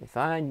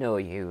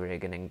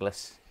 Regan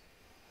Inglis,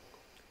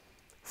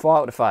 4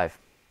 out of 5.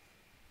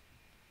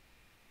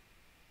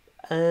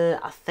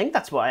 I think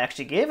that's what I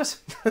actually gave it.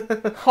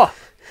 Huh.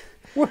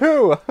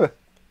 Woohoo!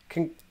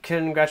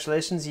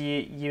 Congratulations,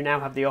 you now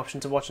have the option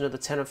to watch another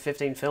 10 or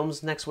 15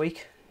 films next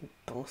week. You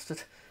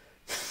bastard.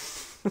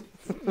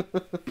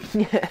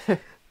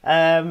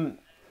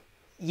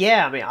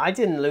 Yeah, I mean, I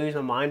didn't lose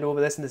my mind over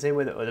this in the same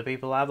way that other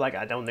people have. Like,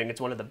 I don't think it's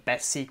one of the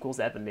best sequels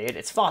ever made.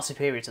 It's far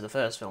superior to the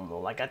first film, though.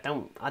 Like, I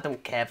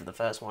don't care for the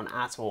first one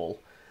at all.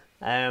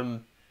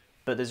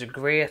 But there's a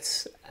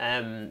great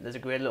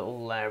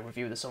little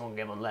review that someone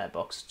gave on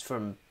Letterboxd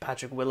from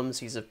Patrick Willems.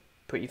 He's a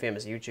pretty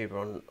famous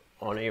YouTuber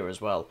on here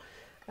as well.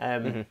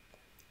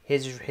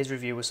 His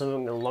review was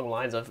something along the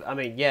lines of, I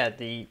mean, yeah,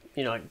 the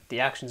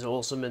action's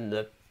awesome and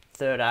the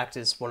third act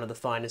is one of the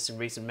finest in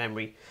recent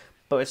memory.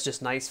 But it's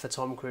just nice for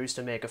Tom Cruise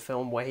to make a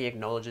film where he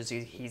acknowledges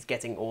he's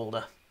getting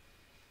older.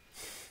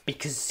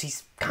 Because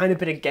he's kind of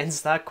been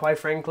against that, quite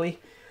frankly.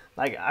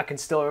 Like, I can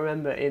still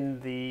remember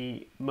in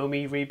the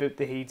Mummy reboot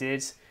that he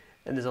did,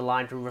 and there's a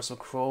line from Russell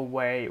Crowe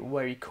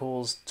where he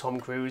calls Tom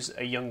Cruise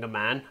a younger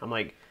man. I'm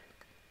like,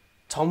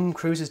 Tom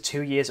Cruise is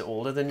 2 years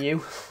older than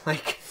you?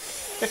 Like,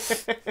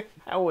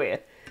 how weird.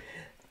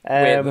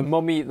 Wait, the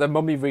Mummy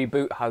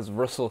reboot has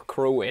Russell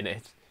Crowe in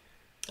it.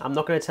 I'm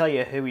not going to tell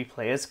you who he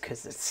plays,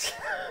 because it's...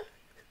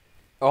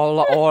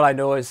 All I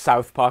know is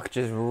South Park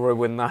just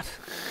ruined that.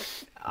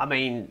 I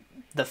mean,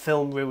 the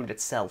film ruined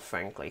itself,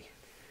 frankly.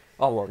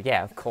 Oh, well,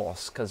 yeah, of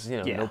course, because,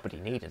 nobody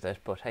needed it,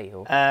 but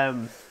hey-ho.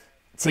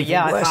 It's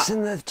even worse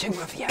than the Tomb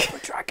of the Emperor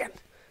Dragon.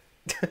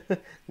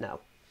 No.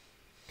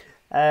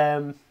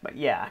 But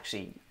yeah,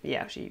 actually,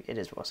 it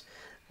is worse.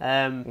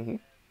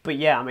 But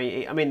yeah,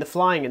 I mean, the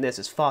flying in this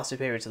is far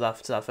superior to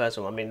that first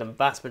one. I mean, the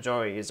vast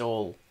majority is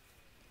all.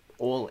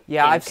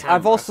 Yeah, in I've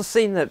camera. also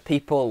seen that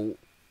people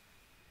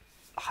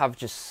have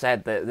just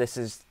said that this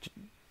is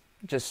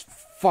just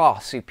far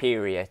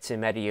superior to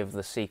many of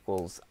the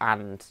sequels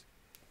and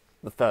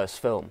the first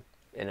film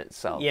in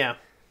itself. Yeah,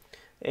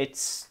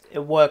 it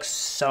works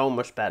so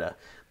much better,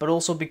 but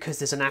also because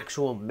there's an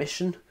actual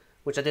mission,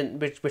 which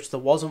there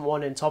wasn't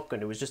one in Top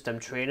Gun. It was just them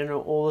training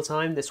all the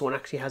time. This one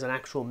actually has an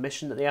actual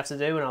mission that they have to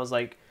do, and I was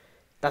like,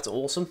 that's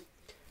awesome.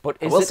 But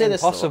is it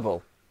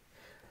impossible?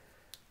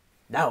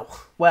 No.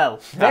 Well,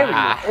 very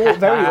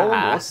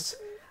almost.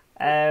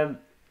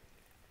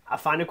 I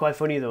find it quite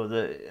funny though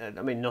that,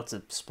 I mean, not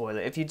to spoil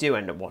it, if you do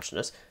end up watching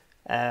it,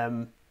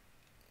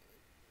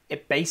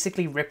 it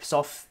basically rips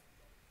off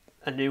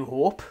A New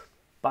Hope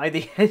by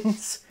the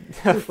end,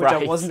 which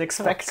I wasn't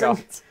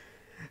expecting.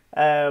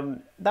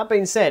 That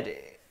being said,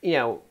 you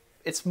know,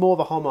 it's more of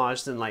a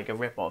homage than like a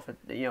rip-off.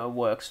 It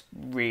works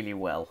really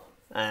well.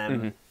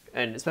 And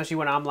especially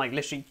when I'm like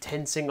literally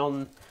tensing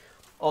on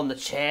the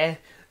chair,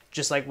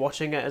 just like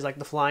watching it as like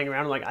the flying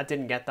around, like I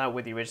didn't get that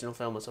with the original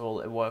film at all.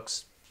 It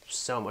works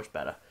so much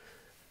better.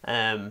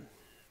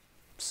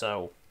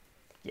 So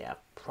yeah,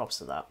 props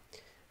to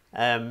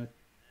that.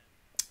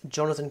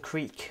 Jonathan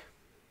Creek.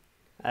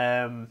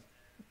 Have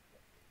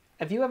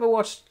you ever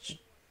watched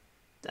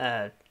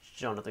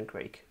Jonathan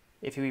Creek?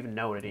 If you even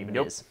know what it even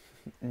is.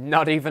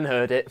 Not even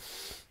heard it.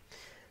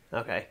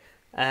 Okay.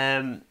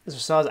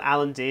 This stars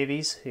Alan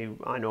Davies, who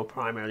I know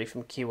primarily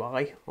from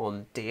QI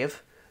on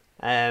Dave.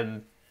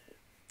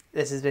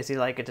 This is basically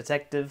like a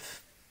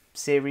detective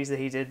series that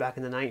he did back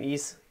in the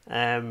 90s.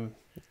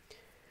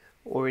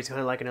 Or he's kind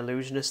of like an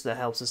illusionist that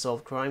helps to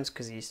solve crimes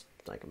because he's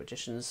like a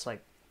magician's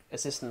like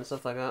assistant and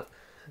stuff like that.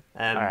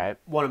 Alright.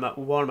 One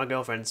of my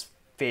girlfriend's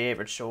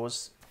favourite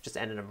shows, just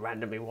ended up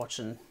randomly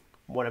watching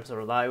one episode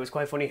of that. It was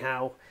quite funny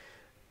how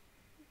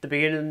the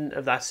beginning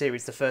of that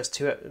series, the first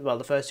two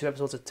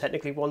episodes are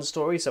technically one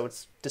story, so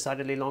it's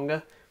decidedly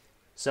longer.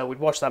 So we'd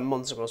watched that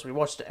months ago, so we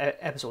watched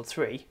episode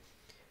 3,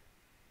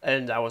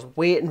 and I was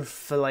waiting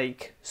for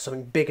like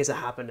something bigger to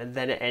happen, and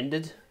then it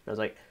ended. I was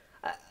like,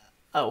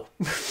 oh.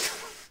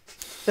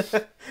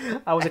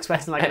 I was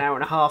expecting like an hour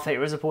and a half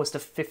here as opposed to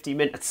 50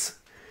 minutes.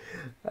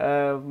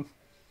 But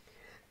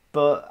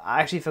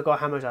I actually forgot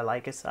how much I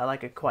like it. I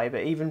like it quite a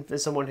bit, even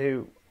as someone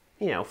who,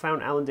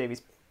 found Alan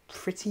Davies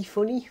pretty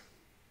funny.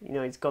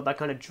 He's got that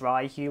kind of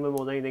dry humour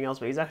more than anything else,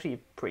 but he's actually a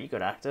pretty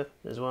good actor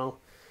as well.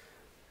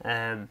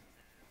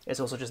 It's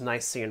also just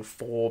nice seeing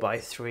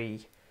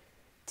 4:3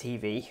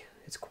 TV.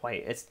 It's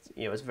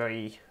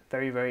very,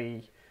 very,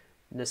 very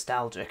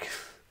nostalgic.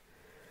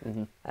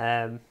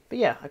 But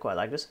yeah, I quite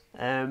like this.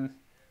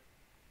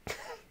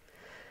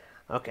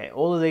 Okay,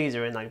 all of these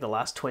are in like the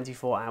last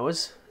 24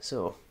 hours,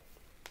 so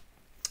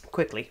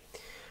quickly.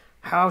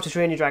 How to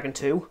Train Your Dragon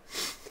 2,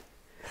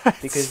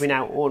 because we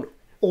now own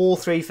all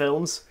 3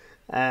 films.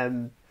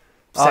 Oh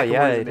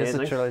yeah, it is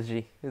a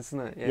trilogy, isn't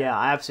it? Yeah,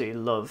 I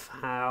absolutely love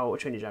How to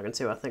Train Your Dragon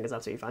 2. I think it's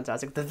absolutely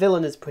fantastic. The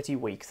villain is pretty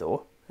weak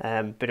though.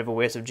 Bit of a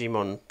waste of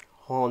Jimon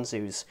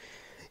Hansu's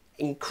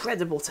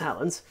incredible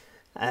talent.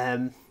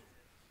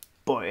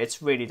 But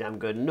it's really damn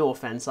good. No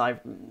offense, I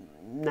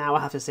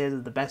have to say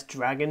that the best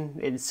dragon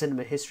in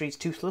cinema history is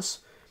Toothless.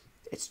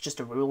 It's just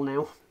a rule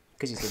now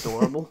because he's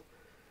adorable.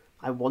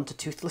 I want a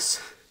Toothless.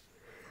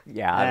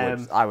 Yeah,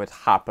 I would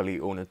happily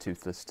own a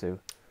Toothless too.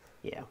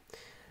 Yeah.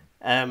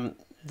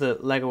 The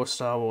Lego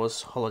Star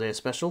Wars Holiday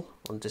Special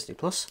on Disney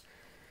Plus.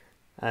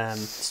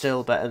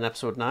 Still better than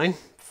Episode 9.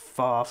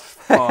 Far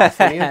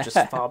funnier,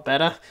 just far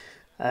better.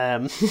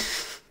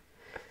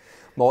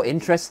 More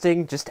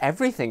interesting, just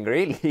everything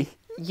really.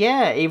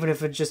 Yeah, even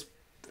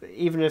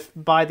if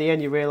by the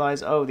end you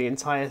realise, oh, the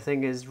entire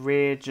thing is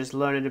Rey just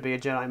learning to be a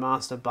Jedi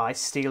Master by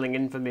stealing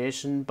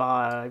information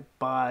by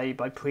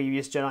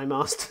previous Jedi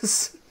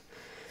Masters.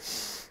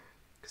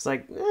 It's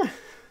like,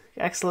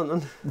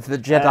 excellent. The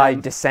Jedi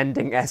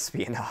descending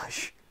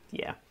espionage.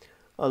 Yeah.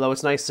 Although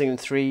it's nice seeing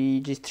three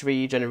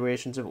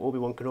generations of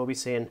Obi-Wan Kenobi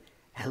saying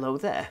hello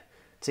there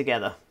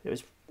together. It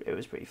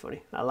was pretty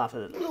funny. I laughed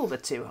at it a little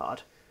bit too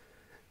hard.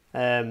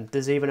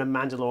 There's even a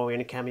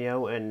Mandalorian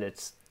cameo, and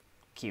it's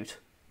cute.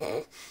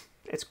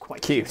 It's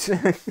quite cute.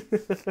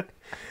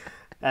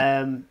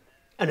 An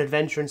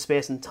Adventure in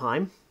Space and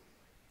Time,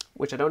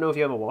 which I don't know if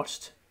you ever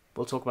watched.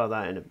 We'll talk about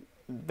that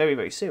very,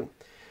 very soon.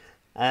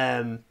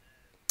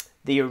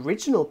 The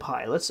original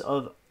pilot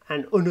of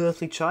An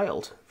Unearthly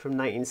Child from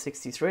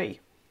 1963.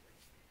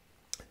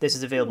 This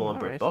is available on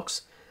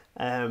BritBox.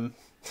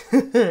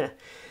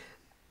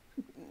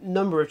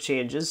 Number of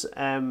changes.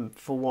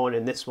 For one,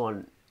 in this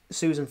one,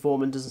 Susan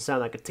Foreman doesn't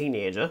sound like a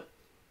teenager,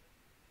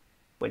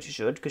 when she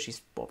should, because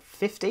she's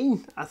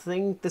 15, I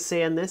think, to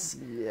say in this.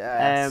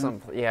 Yeah,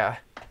 yeah.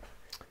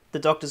 The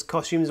Doctor's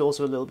costume is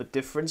also a little bit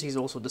different. He's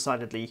also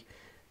decidedly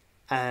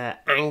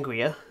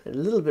angrier, a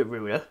little bit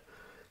ruder.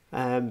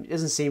 It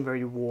doesn't seem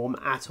very warm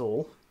at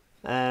all.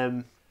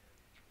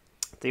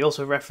 They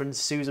also reference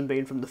Susan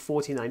being from the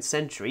 49th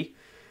century,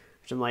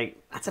 which I'm like,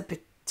 that's a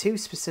bit too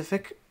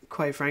specific,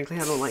 quite frankly.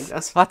 I don't like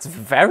that. That's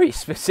very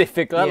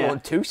specific, let Yeah. alone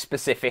too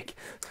specific.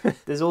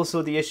 There's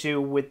also the issue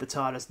with the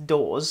TARDIS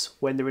doors.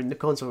 When they're in the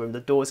console room, the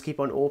doors keep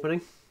on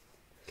opening.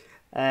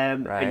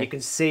 And you Right.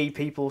 can see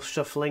people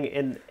shuffling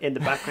in the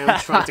background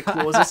trying to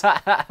close it.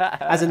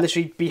 As in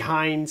literally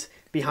behind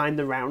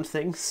the round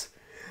things.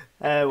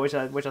 Which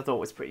I thought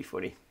was pretty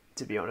funny,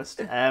 to be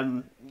honest.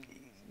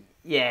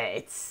 Yeah,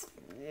 it's...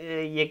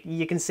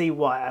 you can see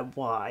why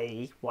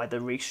they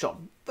reshot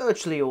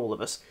virtually all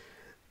of us.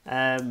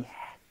 And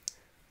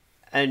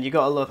you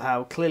gotta love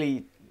how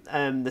clearly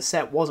the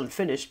set wasn't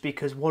finished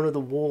because one of the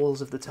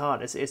walls of the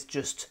TARDIS is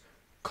just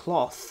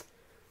cloth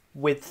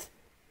with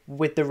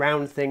the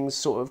round things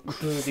sort of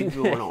crudely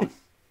drawn on.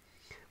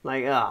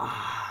 Like,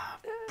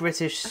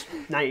 British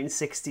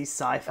 1960s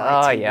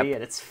sci-fi TV yep.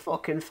 at its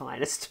fucking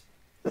finest.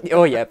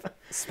 Oh, yep.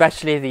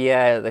 Especially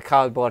the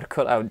cardboard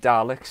cutout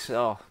Daleks.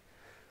 Oh,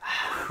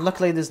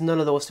 Luckily, there's none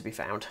of those to be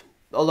found.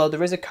 Although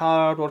there is a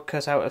cardboard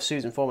cutout of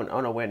Susan Foreman.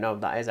 Oh no, wait, no,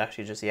 that is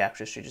actually just the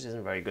actress. She just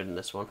isn't very good in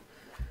this one.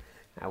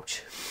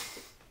 Ouch.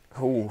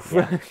 oof.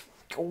 Yeah.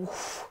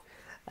 Oof.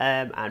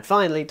 And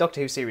finally,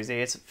 Doctor Who Series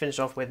 8 finished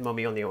off with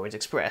Mummy on the Orient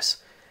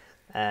Express.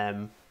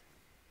 We'll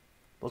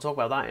talk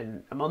about that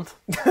in a month.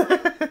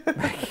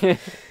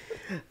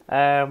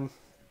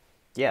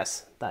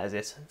 Yes, that is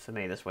it for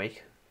me this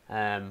week.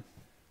 As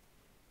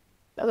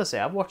I say,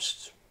 I've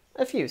watched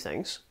a few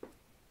things.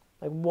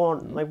 Like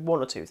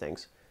one or two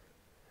things.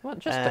 What,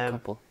 just a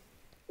couple?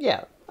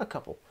 Yeah, a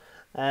couple.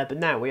 But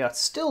now we are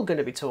still going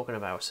to be talking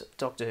about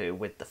Doctor Who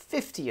with the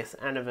 50th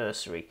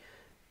anniversary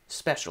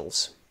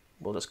specials,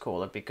 we'll just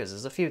call it, because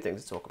there's a few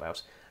things to talk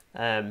about.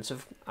 So,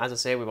 as I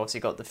say, we've obviously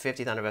got the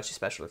 50th anniversary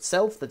special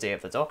itself, the Day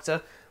of the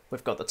Doctor.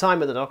 We've got the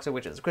Time of the Doctor,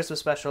 which is the Christmas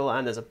special,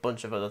 and there's a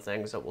bunch of other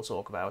things that we'll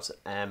talk about.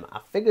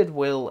 I figured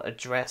we'll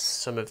address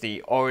some of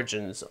the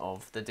origins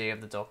of the Day of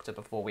the Doctor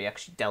before we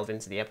actually delve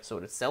into the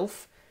episode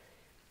itself,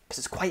 because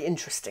it's quite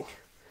interesting.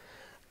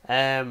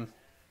 I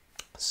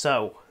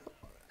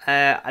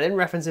didn't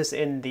reference this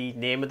in the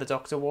Name of the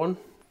Doctor one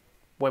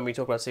when we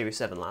talked about Series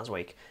 7 last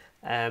week.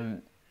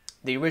 The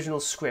original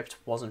script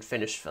wasn't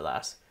finished for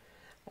that.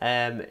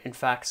 In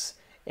fact,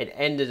 it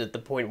ended at the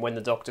point when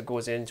the Doctor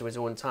goes into his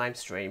own time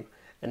stream,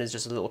 and there's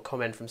just a little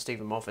comment from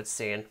Stephen Moffat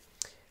saying,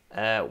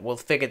 we'll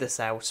figure this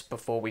out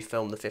before we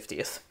film the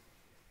 50th.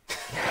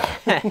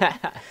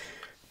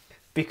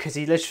 Because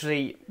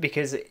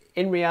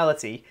in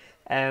reality,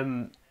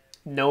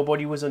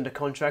 nobody was under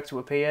contract to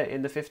appear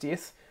in the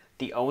 50th.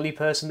 The only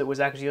person that was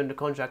actually under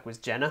contract was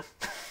Jenna.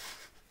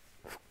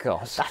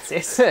 God.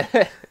 That's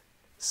it.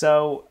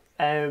 So,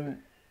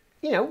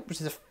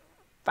 which is a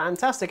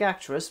fantastic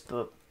actress,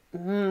 but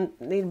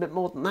need a bit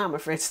more than that, I'm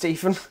afraid,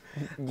 Stephen.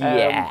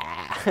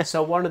 Yeah.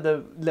 So one of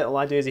the little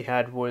ideas he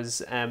had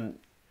was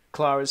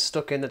Clara's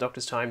stuck in the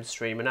Doctor's time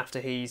stream, and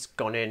after he's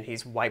gone in,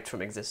 he's wiped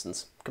from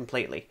existence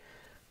completely.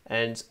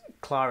 And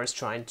Clara's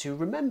trying to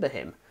remember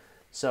him.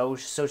 So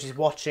she's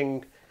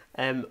watching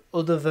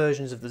other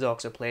versions of the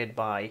Doctor played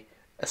by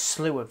a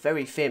slew of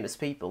very famous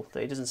people.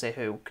 He doesn't say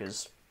who,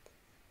 because,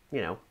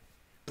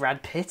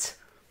 Brad Pitt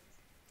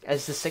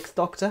as the Sixth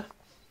Doctor.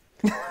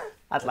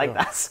 I'd like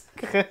that.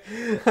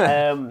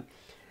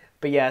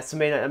 But yeah, so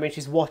I mean,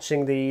 she's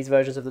watching these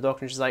versions of the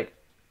Doctor, and she's like,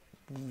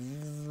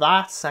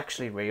 "That's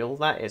actually real.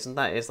 That isn't.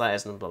 That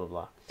isn't. Blah blah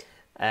blah."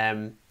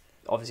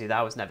 Obviously,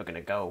 that was never going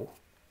to go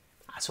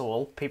at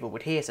all. People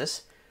would hate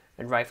it,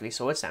 and rightfully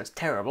so. It sounds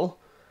terrible.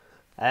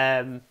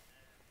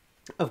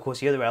 Of course,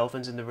 the other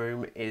elephant in the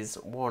room is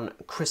one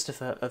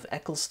Christopher of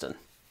Eccleston.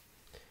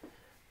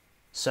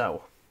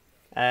 So,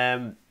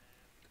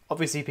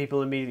 obviously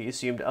people immediately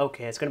assumed,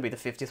 okay, it's going to be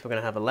the 50th, we're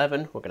going to have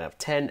 11, we're going to have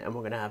 10, and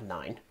we're going to have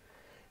 9.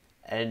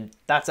 And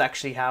that's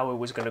actually how it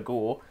was going to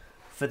go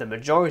for the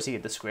majority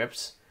of the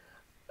scripts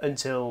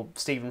until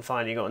Stephen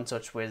finally got in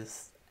touch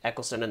with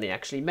Eccleston and they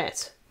actually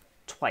met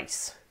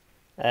twice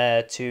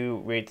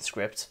to read the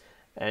script.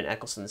 And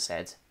Eccleston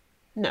said,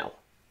 no,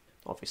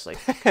 obviously,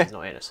 he's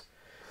not in it.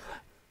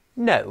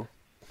 No.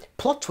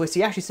 Plot twist,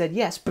 he actually said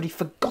yes, but he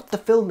forgot the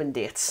filming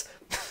dates.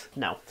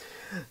 No.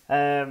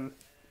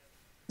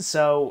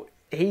 So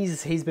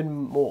he's been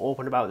more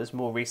open about this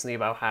more recently,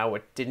 about how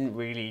it didn't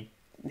really...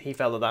 He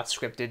felt that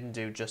script didn't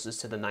do justice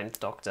to the Ninth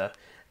Doctor,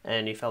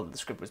 and he felt that the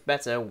script was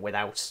better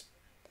without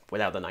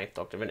the Ninth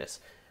Doctor in it.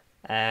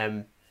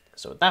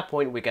 So at that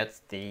point, we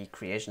get the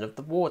creation of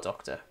the War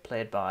Doctor,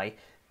 played by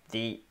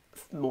the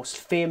most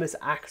famous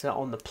actor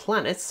on the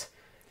planet,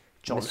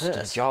 John Mr.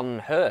 Hurt. John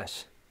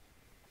Hurt.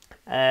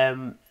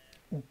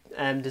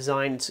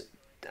 Designed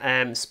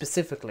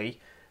specifically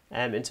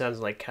in terms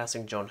of like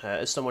casting John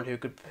Hurt as someone who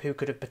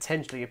could have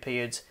potentially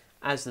appeared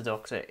as the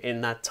Doctor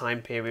in that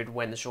time period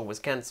when the show was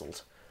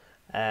cancelled,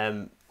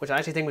 which I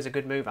actually think was a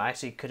good move. I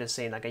actually could have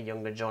seen like a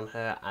younger John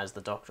Hurt as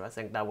the Doctor. I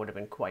think that would have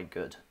been quite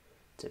good,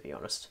 to be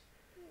honest.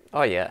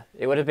 Oh yeah,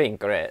 it would have been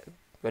great.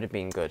 Would have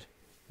been good.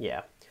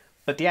 Yeah,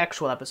 but the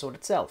actual episode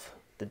itself,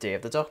 the Day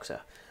of the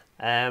Doctor,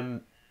 I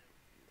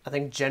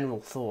think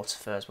general thoughts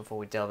first before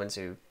we delve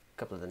into a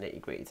couple of the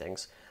nitty gritty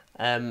things.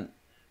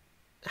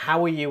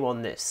 How are you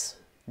on this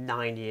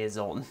 9 years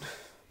on?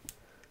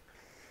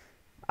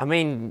 I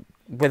mean,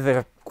 with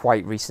a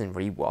quite recent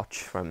rewatch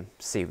from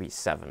Series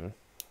 7,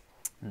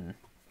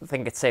 I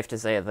think it's safe to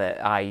say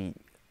that I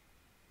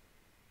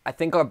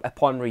think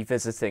upon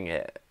revisiting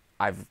it,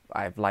 I've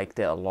liked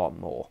it a lot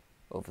more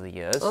over the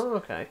years. Oh,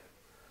 okay.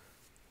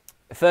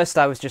 At first,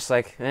 I was just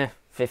like,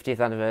 50th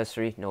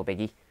anniversary, no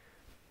biggie.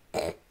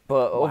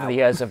 But over the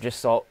years, I've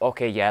just thought,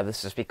 okay, yeah,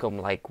 this has become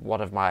like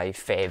one of my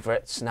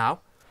favourites now.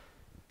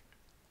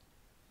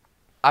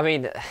 I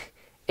mean,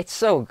 it's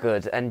so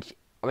good, and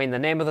I mean, the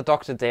Name of the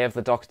Doctor, Day of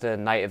the Doctor,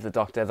 Night of the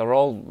Doctor, they're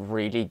all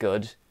really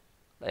good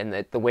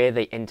in the way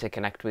they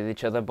interconnect with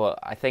each other, but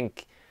I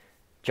think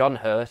John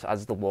Hurt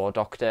as the War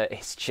Doctor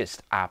is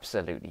just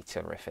absolutely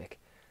terrific.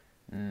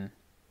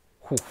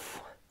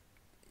 Oof.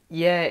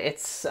 Yeah,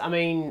 it's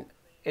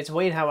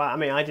weird how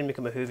I didn't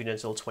become a Whovian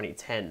until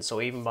 2010, so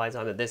even by the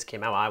time that this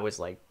came out, I was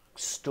like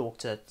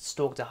stalked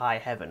to high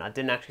heaven. I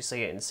didn't actually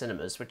see it in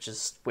cinemas,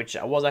 which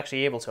I was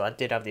actually able to. I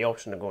did have the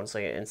option to go and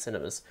see it in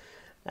cinemas,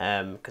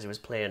 because it was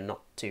playing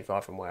not too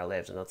far from where I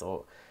lived, and I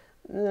thought,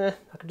 I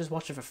could just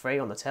watch it for free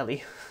on the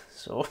telly.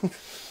 So,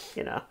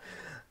 you know,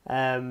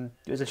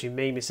 it was actually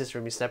me, my sister,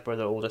 and my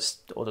stepbrother all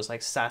just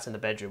like sat in the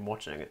bedroom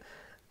watching it.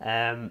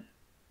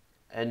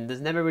 And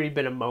there's never really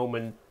been a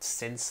moment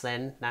since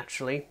then,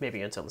 naturally,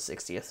 maybe until the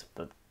 60th,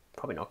 but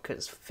probably not,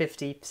 because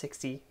 50,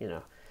 60, you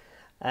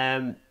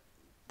know.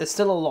 There's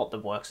still a lot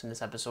that works in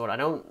this episode. I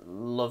don't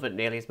love it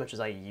nearly as much as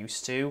I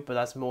used to, but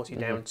that's mostly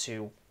down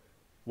to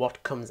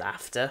what comes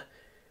after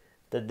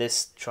that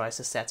this tries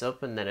to set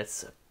up, and then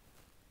it's a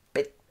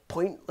bit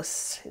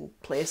pointless in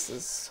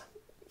places.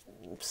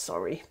 I'm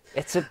sorry.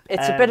 It's a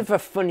bit of a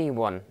funny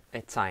one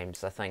at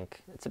times, I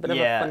think. It's a bit of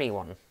a funny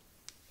one.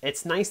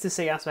 It's nice to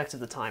see aspects of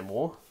the Time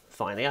War,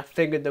 finally. I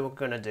figured they were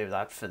going to do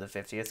that for the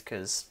 50th,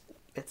 because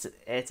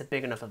it's a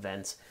big enough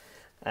event.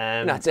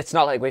 No, it's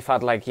not like we've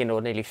had, like, you know,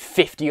 nearly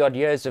 50-odd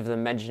years of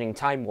them mentioning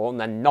Time War and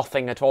then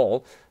nothing at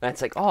all. And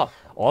it's like, oh,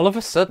 all of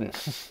a sudden.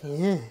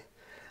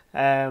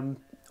 Yeah.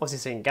 Obviously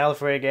seeing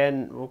Gallifrey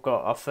again. We've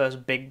got our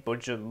first big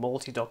budget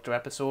multi-Doctor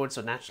episode,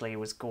 so naturally it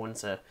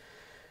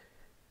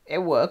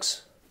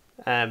works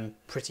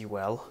pretty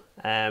well.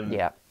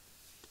 Yeah.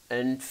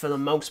 And for the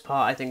most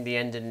part, I think the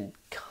ending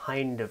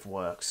kind of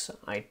works.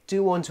 I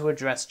do want to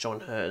address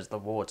John Hurt as the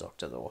War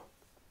Doctor, though.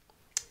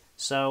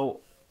 So,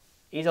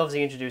 he's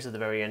obviously introduced at the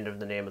very end of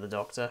The Name of the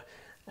Doctor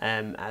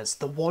as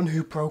the one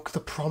who broke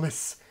the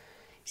promise.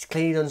 He's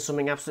clearly done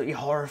something absolutely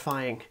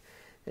horrifying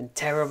and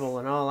terrible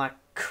and all that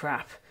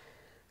crap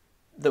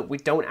that we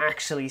don't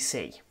actually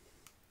see.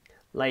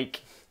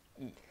 Like,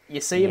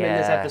 you see him in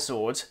this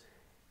episode,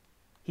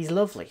 he's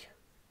lovely,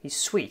 he's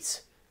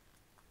sweet.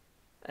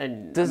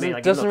 And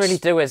doesn't really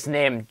do his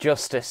name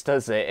justice,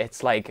 does it?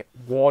 It's like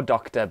War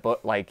Doctor,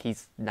 but like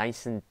he's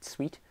nice and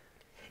sweet.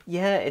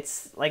 Yeah,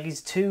 it's like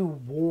he's too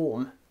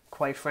warm,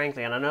 quite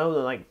frankly. And I know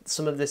that like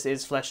some of this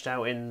is fleshed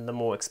out in the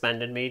more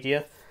expanded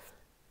media.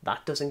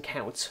 That doesn't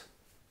count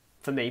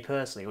for me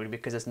personally, only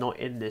because it's not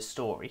in this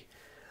story.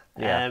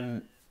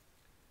 Yeah.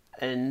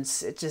 And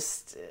it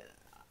just,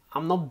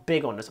 I'm not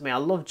big on this. I mean, I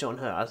love John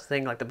Hurt. I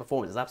think like the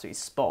performance is absolutely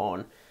spot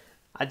on.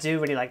 I do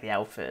really like the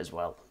outfit as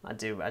well. I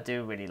do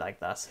really like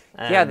that.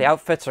 Yeah, the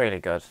outfit's really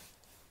good.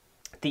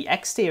 The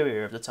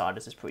exterior of the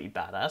TARDIS is pretty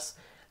badass.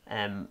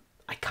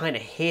 I kind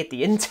of hate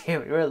the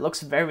interior. It looks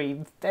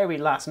very, very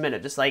last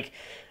minute. Just like,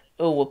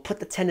 oh, we'll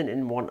put the Tennant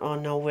in one. Oh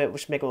no, we'll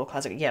just make it all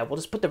classic. Yeah, we'll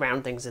just put the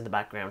round things in the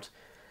background.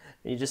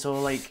 And you're just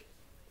all like,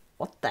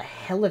 what the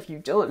hell have you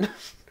done?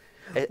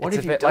 What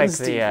have you done,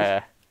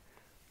 Steve?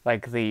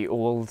 Like the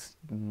old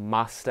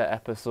Master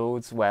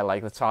episodes where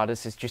like the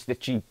TARDIS is just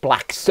literally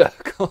black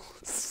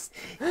circles.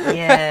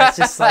 Yeah, it's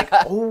just like,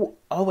 oh,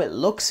 it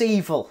looks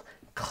evil.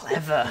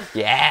 Clever.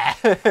 Yeah,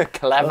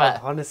 clever.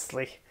 Oh,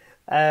 honestly.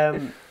 Yeah,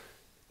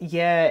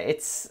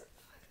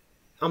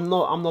 I'm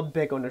not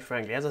big on it,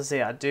 frankly. As I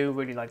say, I do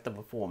really like the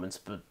performance,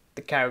 but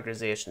the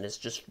characterization is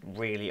just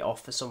really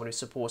off for someone who's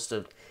supposed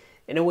to,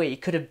 in a way, he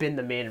could have been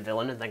the main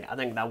villain. I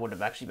think that would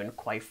have actually been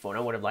quite fun. I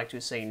would have liked to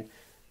have seen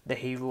the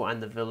hero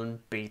and the villain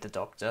be the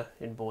Doctor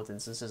in both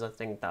instances. I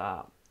think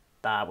that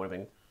would have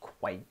been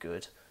quite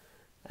good.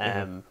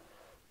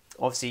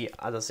 Obviously,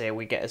 as I say,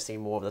 we get to see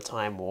more of the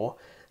Time War.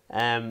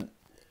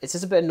 It's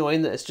just a bit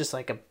annoying that it's just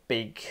like a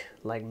big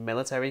like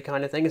military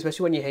kind of thing,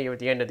 especially when you hear at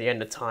the end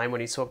of time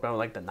when he's talking about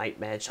like the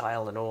Nightmare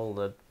Child and all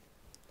the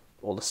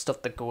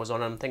stuff that goes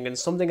on. I'm thinking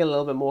something a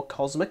little bit more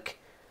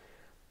cosmic,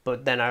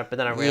 but then I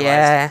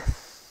realized,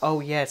 oh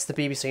yeah, it's the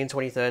BBC in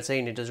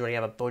 2013. It doesn't really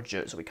have a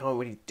budget, so we can't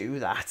really do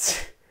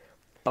that.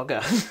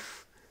 Bugger.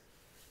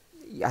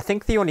 I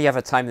think the only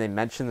other time they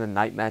mention the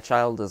Nightmare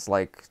Child is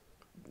like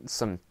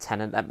some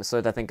Tennant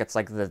episode. I think it's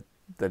like the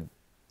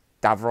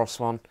Davros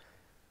one.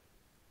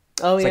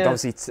 Oh, it's yeah. like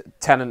obviously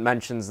Tennant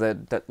mentions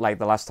that like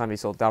the last time he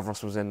saw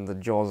Davros was in the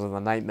Jaws of the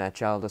Nightmare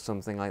Child or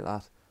something like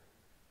that.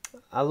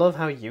 I love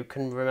how you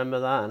can remember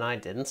that and I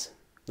didn't,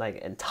 like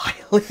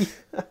entirely,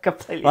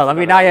 completely. Well, I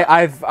mean, forgot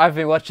about that. I've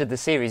been watching the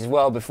series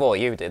well before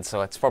you did,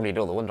 so it's probably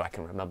no wonder I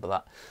can remember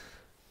that.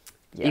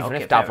 Yeah, Even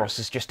okay, if fair Davros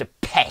is just a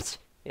pet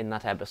in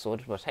that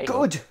episode, but hey. enough.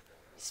 Good.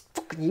 He's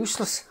fucking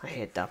useless. I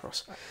hate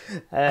Davros.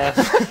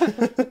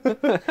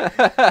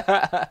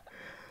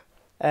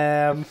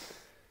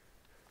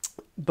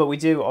 But we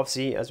do,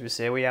 obviously, as we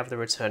say, we have the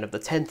return of the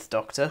 10th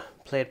Doctor,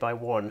 played by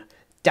one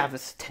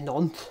Davith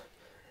Tennant.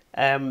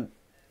 I've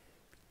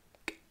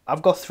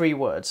got 3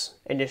 words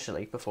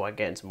initially before I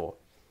get into more.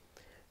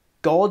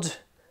 God,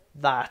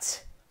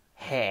 that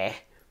hair.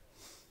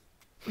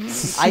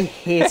 I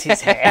hate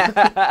his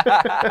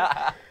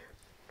hair.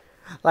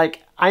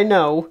 Like, I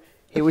know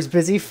he was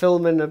busy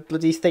filming a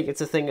bloody Think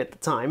It's a Thing at the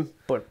time,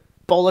 but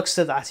bollocks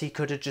to that, he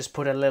could have just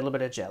put a little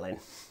bit of gel in.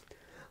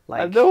 I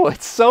Like, know,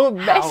 it's so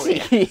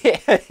messy.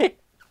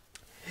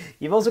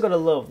 you've also got to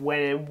love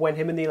when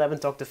him and the 11th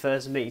Doctor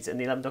first meet, and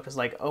the 11th Doctor's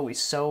like, "Oh,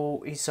 he's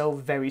so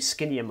very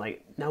skinny." I'm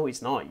like, "No,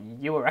 he's not.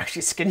 You are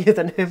actually skinnier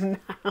than him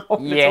now.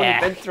 Yeah.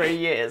 It's only been 3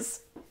 years."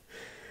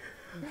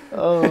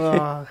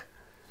 Oh,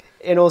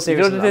 in all You know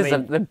seriousness, what it is? I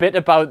mean, The bit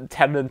about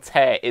Tennant's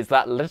hair is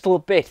that little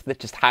bit that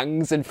just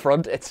hangs in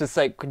front. It's just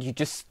like, could you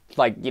just,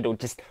 like, you know,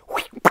 just...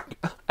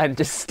 and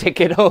just stick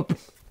it up?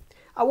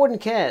 I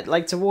wouldn't care.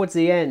 Like, towards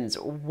the end,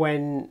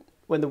 when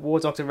the War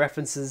Doctor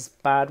references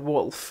Bad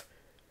Wolf,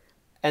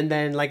 and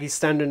then, like, he's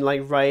standing,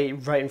 like, right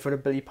in front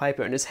of Billy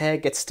Piper, and his hair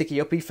gets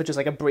sticky uppy for just,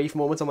 like, a brief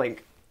moment, I'm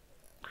like,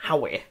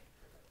 Howie.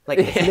 Like,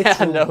 it's Yeah, I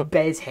literal know.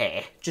 bed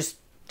hair. Just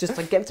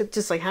like, get to,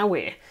 just like,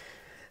 Howie.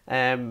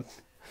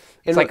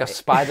 It's like a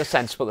spider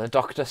sense, but a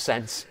doctor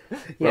sense.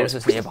 Yeah, Rose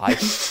is nearby.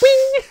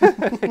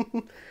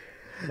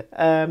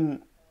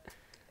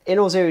 In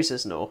all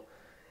seriousness, no.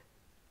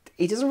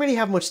 He doesn't really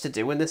have much to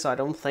do in this, I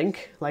don't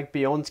think. Like,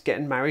 beyond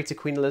getting married to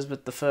Queen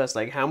Elizabeth I.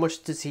 Like, how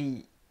much does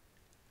he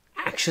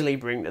actually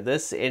bring to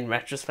this, in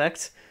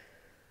retrospect?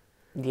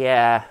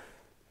 Yeah.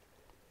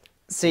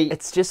 See,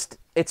 It's just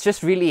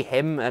really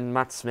him and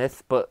Matt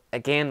Smith, but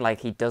again,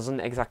 like, he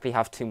doesn't exactly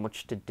have too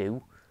much to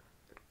do.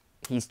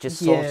 He's just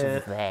sort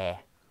of there.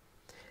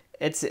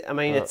 it's...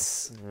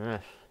 Ugh.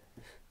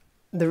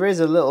 There is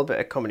a little bit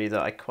of comedy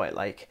that I quite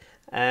like.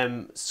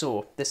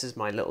 So, this is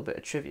my little bit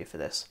of trivia for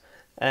this.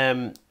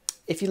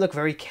 If you look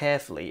very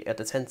carefully at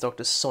the 10th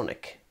Doctor's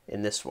Sonic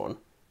in this one,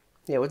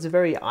 it's a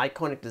very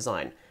iconic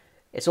design.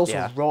 It's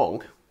also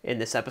wrong in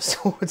this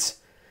episode.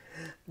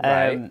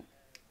 Right.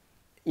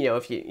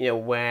 If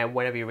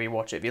whenever you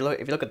rewatch it, if you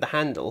look at the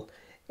handle,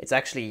 it's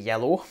actually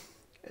yellow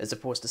as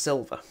opposed to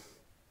silver.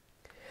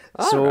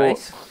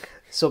 Right.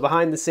 So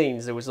behind the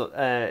scenes, there was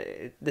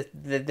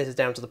this is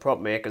down to the prop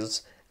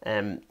makers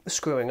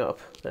screwing up,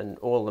 and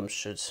all of them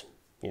should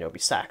be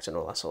sacked and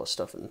all that sort of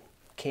stuff, and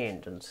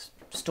caned and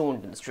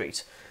stoned in the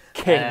street.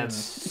 Caned,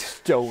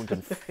 stoned,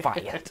 and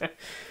fired.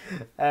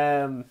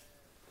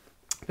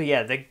 But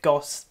yeah, they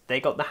got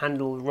the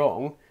handle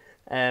wrong,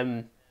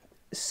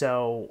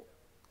 so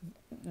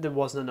there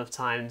wasn't enough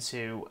time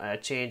to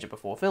change it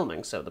before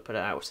filming, so they put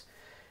it out.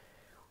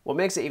 What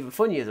makes it even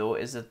funnier, though,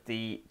 is that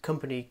the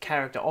company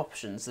Character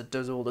Options that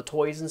does all the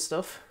toys and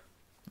stuff,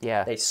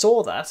 Yeah. they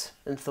saw that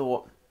and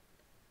thought,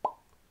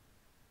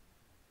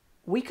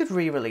 we could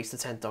re-release the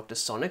 10th Doctor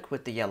Sonic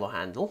with the yellow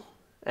handle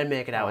and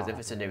make it out as if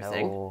it's a new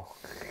thing.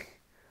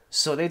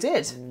 So they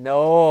did.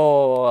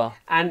 No.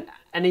 And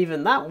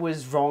even that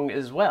was wrong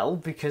as well,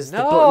 because the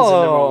button's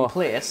in the wrong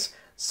place.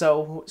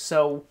 So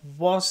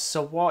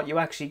what you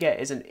actually get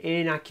is an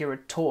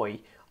inaccurate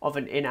toy of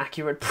an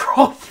inaccurate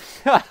prop.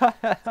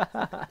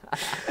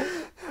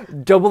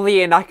 Double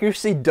the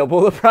inaccuracy, double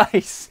the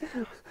price.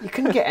 You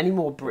couldn't get any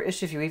more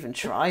British if you even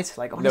tried.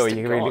 Like, honest No, to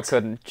you God. really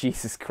couldn't.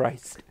 Jesus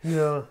Christ.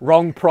 Yeah.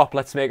 Wrong prop,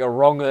 let's make a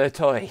wronger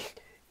toy.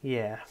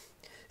 Yeah.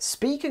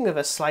 Speaking of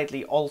a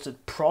slightly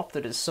altered prop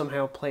that is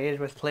somehow played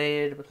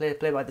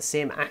by the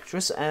same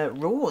actress,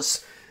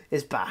 Rose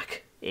is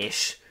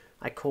back-ish.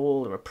 I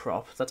call her a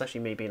prop. That's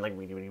actually me being like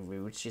really, really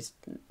rude. She's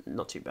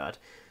not too bad.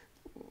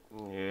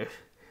 Yeah.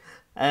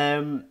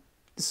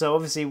 So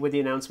obviously with the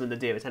announcement that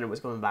David Tennant was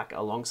coming back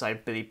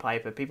alongside Billy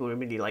Piper, people were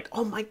immediately like,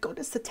 "Oh my God,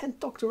 it's the 10th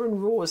Doctor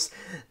and Rose."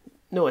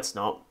 No, it's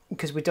not,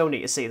 because we don't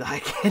need to see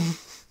that again.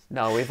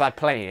 No, we've had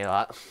plenty of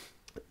that.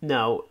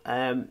 No.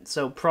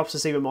 So props to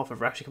Stephen Moffat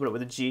for actually coming up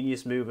with a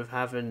genius move of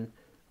having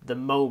the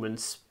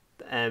moments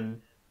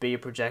be a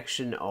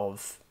projection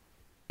of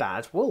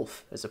Bad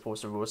Wolf as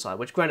opposed to Rose side.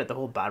 Which, granted, the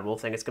whole Bad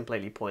Wolf thing is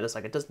completely pointless.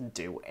 Like, it doesn't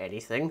do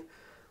anything,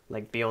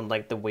 like beyond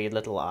like the weird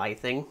little eye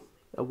thing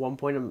at one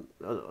point.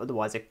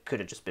 Otherwise, it could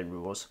have just been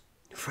Rose,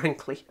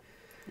 frankly.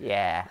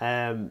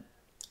 Yeah.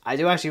 I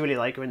do actually really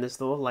like her in this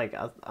though. Like,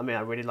 I mean,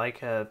 I really like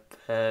her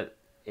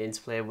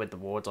interplay with the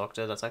War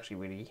Doctor. That's actually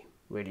really,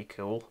 really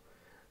cool.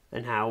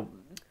 And how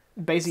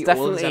basically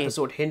all of this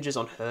episode hinges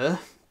on her.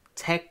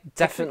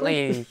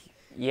 Definitely,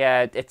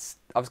 yeah.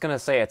 I was gonna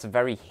say it's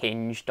very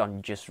hinged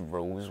on just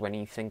Rose when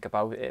you think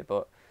about it,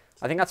 but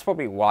I think that's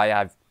probably why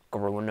I've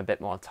grown a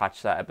bit more attached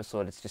to that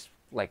episode. It's just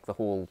like the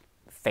whole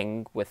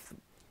thing with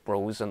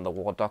Rose and the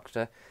War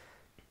Doctor.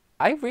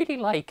 I really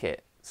like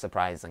it,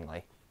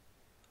 surprisingly.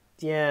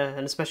 Yeah,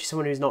 and especially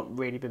someone who's not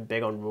really been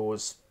big on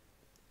Raws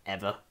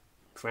ever,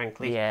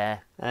 frankly. Yeah.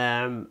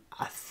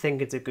 I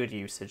think it's a good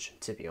usage,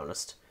 to be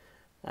honest.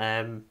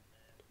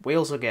 We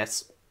also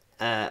get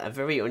a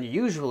very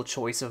unusual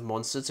choice of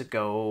monster to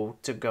go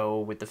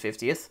with the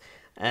 50th.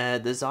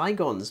 The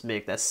Zygons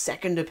make their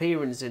second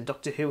appearance in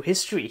Doctor Who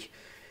history.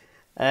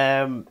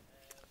 I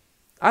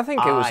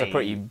think it was a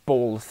pretty I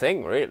bold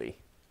thing, really.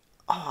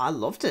 I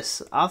love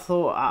this. I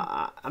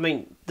thought I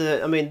mean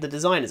the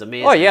design is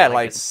amazing. Oh yeah,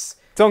 it's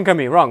don't get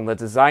me wrong, the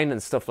design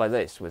and stuff like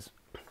this was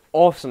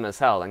awesome as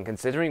hell, and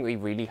considering we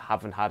really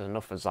haven't had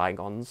enough of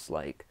Zygons,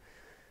 like,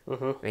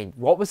 I mean,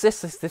 what was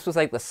this? This was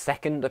like the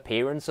second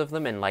appearance of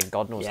them in like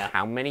God knows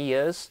how many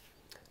years.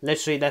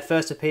 Literally, their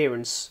first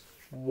appearance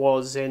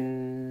was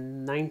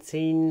in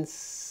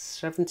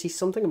 1970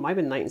 something. It might have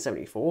been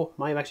 1974.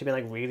 Might have actually been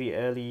like really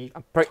early.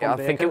 I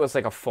think it was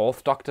like a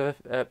fourth Doctor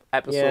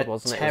episode,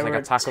 wasn't it? It was like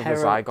Attack of the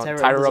Zygons,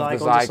 Terror of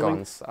the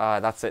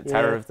Zygons. That's it,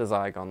 Terror of the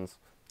Zygons.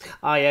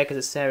 Oh yeah, because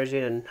it's Sarah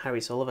Jane and Harry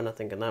Sullivan, I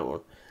think, in that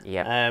one.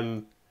 Yeah.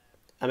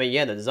 I mean,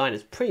 yeah, the design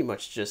is pretty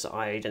much just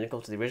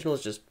identical to the original.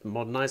 It's just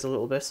modernised a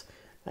little bit,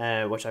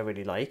 which I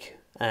really like.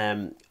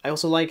 I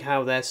also like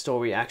how their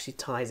story actually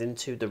ties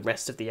into the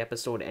rest of the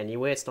episode.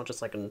 Anyway, it's not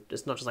just like an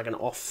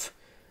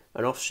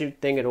offshoot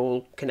thing. It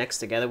all connects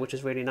together, which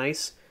is really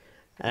nice.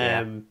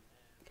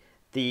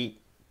 The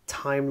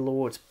Time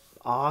Lord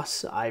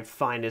art I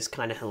find is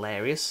kind of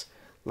hilarious.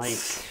 Like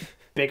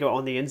bigger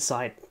on the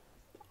inside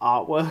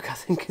artwork, I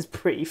think is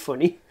pretty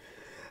funny.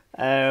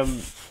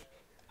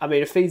 I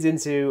mean, it feeds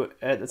into,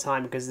 at the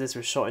time, because this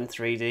was shot in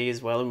 3D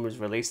as well and was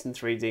released in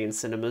 3D in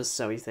cinemas,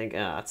 so you think,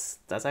 that's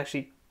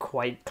actually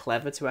quite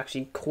clever to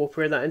actually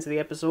incorporate that into the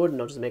episode and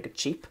not just make it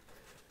cheap.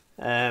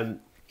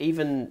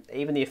 Even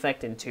the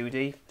effect in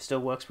 2D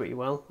still works pretty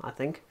well, I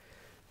think.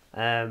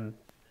 But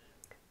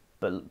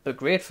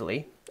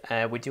gratefully,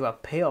 we do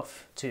have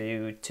payoff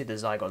to the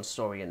Zygon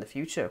story in the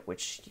future,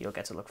 which you'll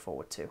get to look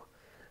forward to.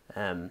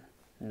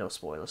 No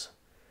spoilers.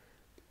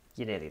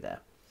 You're nearly there.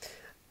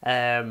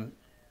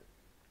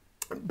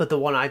 But the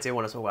one I do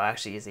want to talk about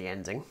actually is the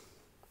ending.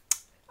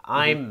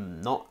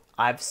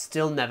 I've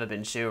still never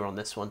been sure on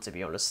this one, to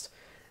be honest.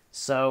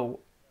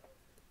 So,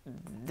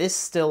 this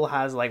still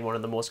has like one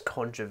of the most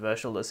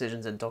controversial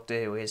decisions in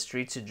Doctor Who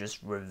history to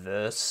just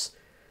reverse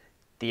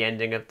the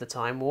ending of the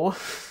Time War.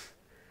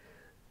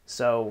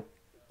 So,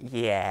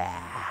 yeah.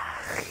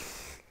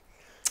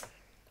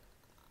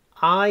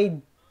 I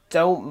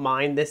don't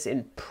mind this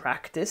in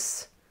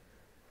practice.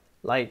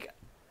 Like,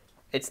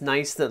 it's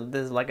nice that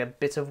there's like a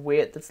bit of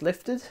weight that's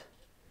lifted,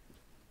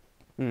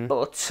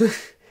 but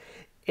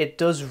it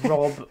does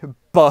rob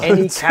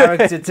any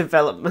character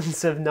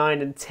developments of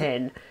 9 and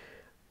 10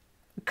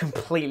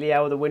 completely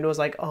out of the window. It's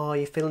like, oh,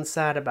 you're feeling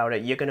sad about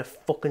it. You're gonna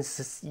fucking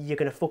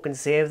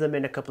save them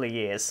in a couple of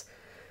years.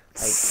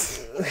 Like,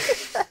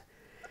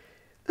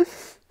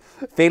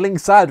 feeling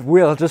sad,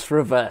 we'll just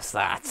reverse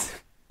that.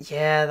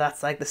 Yeah,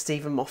 that's like the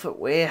Stephen Moffat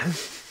way.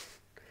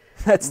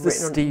 That's the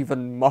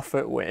Stephen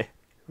Moffat way.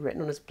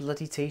 Written on his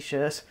bloody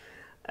t-shirt.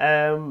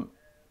 I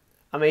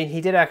mean, he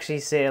did actually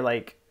say,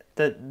 like,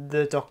 that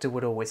the Doctor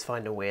would always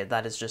find a way.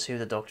 That is just who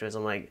the Doctor is.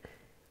 I'm like,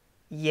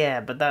 yeah,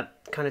 but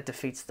that kind of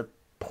defeats the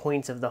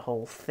point of the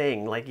whole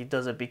thing. Like, he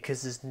does it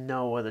because there's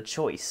no other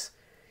choice.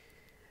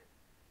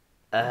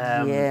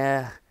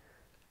 Yeah.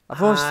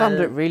 I've always found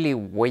it really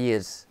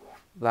weird,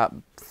 that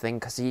thing,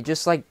 because he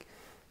just, like...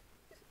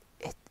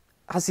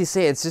 as you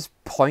say, it's just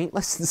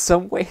pointless in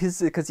some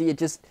ways, because he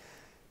just...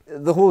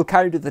 the whole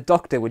character of the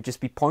Doctor would just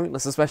be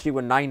pointless, especially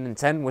with 9 and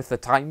 10 with the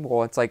Time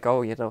War. It's like,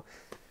 oh, you know...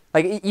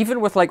 like,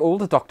 even with, like,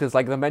 older Doctors,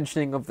 like, the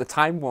mentioning of the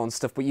Time War and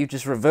stuff, but you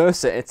just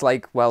reverse it. It's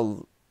like,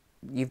 well,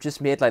 you've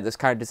just made, like, this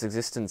character's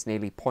existence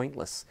nearly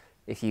pointless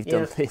if you've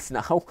done this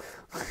now.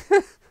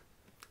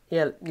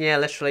 Yeah,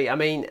 literally. I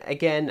mean,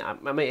 again,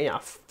 I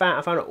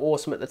found it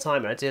awesome at the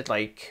time, and I did,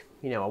 like,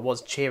 you know, I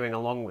was cheering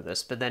along with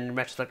this, but then in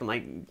retrospect, I'm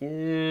like,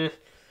 yeah,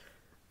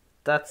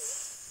 that's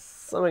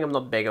something I'm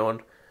not big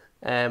on.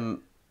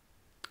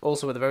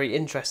 Also, with a very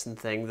interesting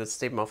thing that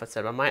Steve Moffat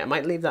said, I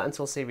might leave that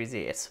until Series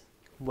 8,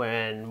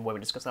 when we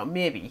discuss that.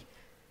 Maybe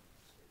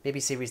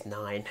Series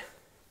 9.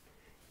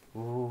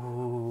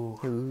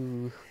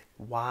 Ooh.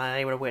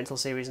 Why would I wait until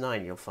Series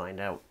 9? You'll find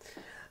out.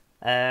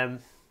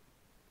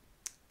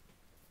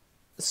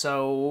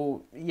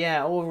 So,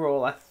 yeah,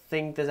 overall, I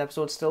think this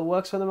episode still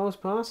works for the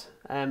most part.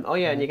 And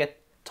you get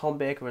Tom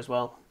Baker as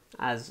well,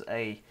 as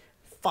a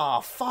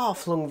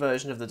far-flung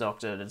version of the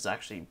Doctor that's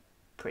actually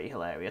pretty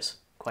hilarious,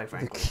 quite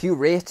frankly. The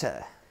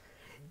curator.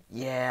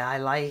 Yeah, I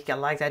like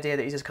the idea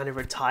that he's just kind of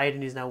retired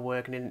and he's now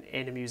working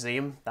in a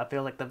museum. That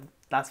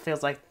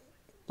feels like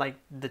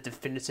the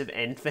definitive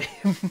end for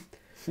him.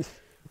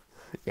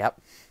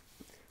 Yep.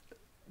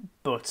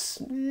 But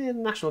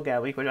National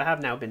Girl Week, which I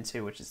have now been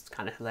to, which is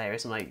kind of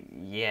hilarious. I'm like,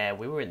 yeah,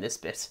 we were in this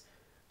bit.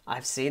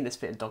 I've seen this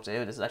bit in Doctor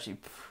Who. This is actually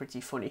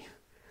pretty funny.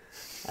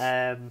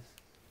 But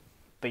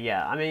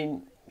yeah, I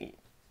mean,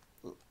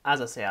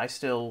 as I say, I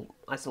still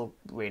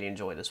really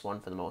enjoy this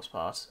one for the most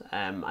part.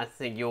 I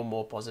think you're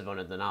more positive on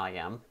it than I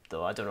am,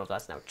 though I don't know if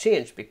that's now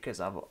changed because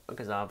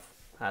I've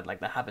had like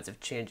the habit of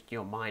changing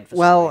your mind for some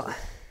Well, reason.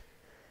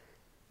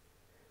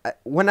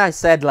 when I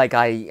said like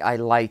I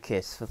like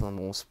it for the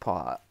most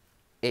part,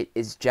 it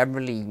is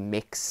generally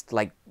mixed.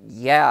 Like,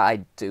 yeah,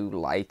 I do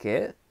like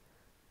it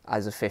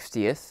as a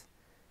 50th,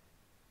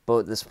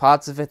 but there's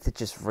parts of it that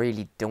just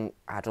really don't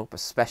add up,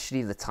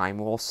 especially the Time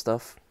War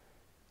stuff.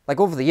 Like,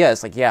 over the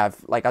years, like, yeah,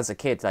 like, as a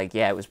kid, like,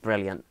 yeah, it was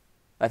brilliant.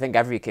 I think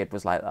every kid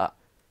was like that.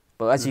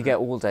 But as you get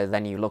older,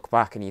 then you look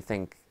back and you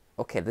think,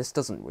 okay, this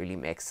doesn't really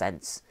make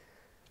sense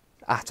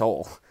at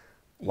all.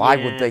 Why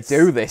would they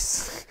do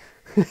this?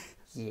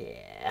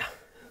 Yeah.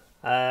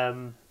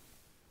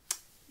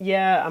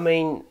 Yeah, I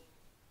mean,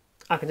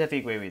 I can definitely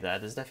agree with that.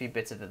 There's definitely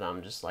bits of it that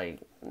I'm just like,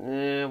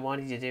 why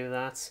did you do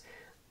that?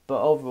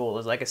 But overall,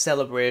 as like a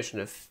celebration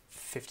of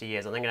 50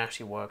 years, I think it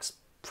actually works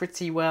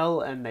pretty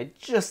well, and they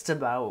just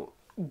about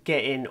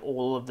get in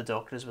all of the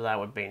Doctors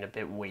without it being a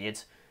bit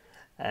weird.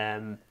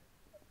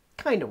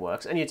 Kind of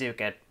works, and you do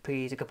get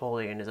Peter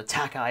Capaldi and his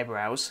attack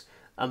eyebrows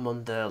a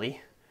month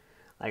early.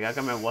 Like, I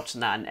can remember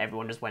watching that and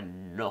everyone just went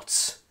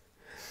nuts.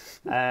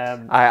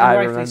 I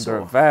remember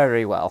it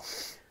very well.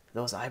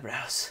 Those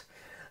eyebrows.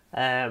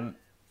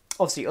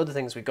 Obviously, other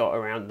things we got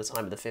around the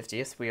time of the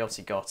 50th, we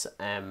obviously got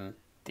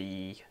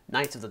the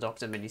Night of the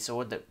Doctor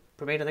mini-sword that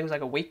premiered, I think it was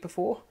like a week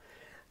before.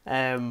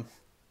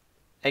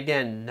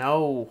 Again,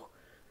 no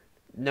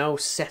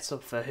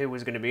setup for who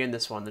was going to be in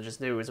this one. They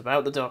just knew it was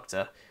about the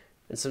Doctor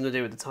and something to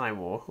do with the Time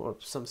War or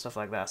some stuff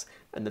like that.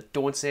 And they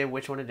don't say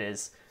which one it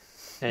is.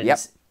 And, Yep.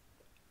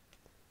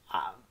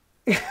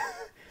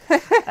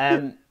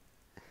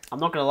 I'm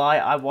not going to lie,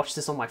 I watched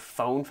this on my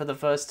phone for the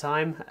first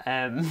time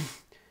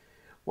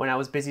when I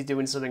was busy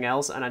doing something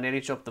else, and I nearly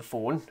dropped the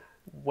phone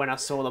when I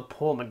saw the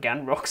Paul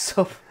McGann rocks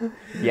up.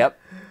 Yep.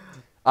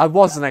 I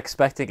wasn't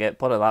expecting it,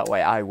 put it that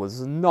way. I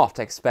was not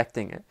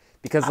expecting it.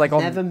 Because, like,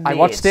 I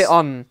watched it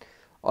on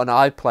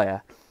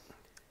iPlayer,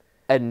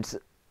 and,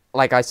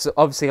 like,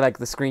 obviously, like,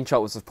 the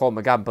screenshot was of Paul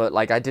McGann, but,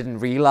 like, I didn't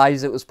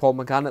realise it was Paul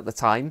McGann at the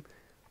time.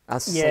 I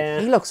was just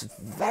like, he looks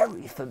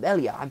very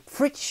familiar. I'm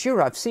pretty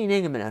sure I've seen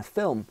him in a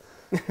film.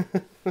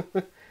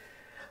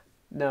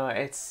 No,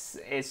 it's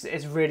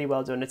really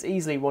well done. It's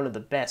easily one of the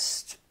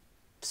best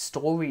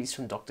stories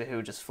from Doctor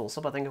Who, just full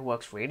stop. I think it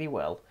works really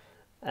well.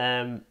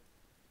 And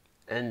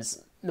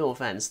no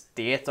offense,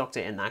 the Eighth Doctor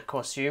in that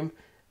costume,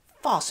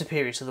 far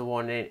superior to the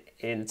one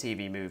in the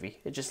TV movie.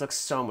 It just looks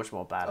so much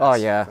more badass. Oh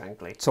yeah,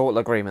 frankly. Total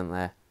agreement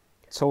there.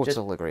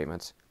 Total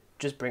agreement.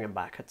 Just bring him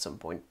back at some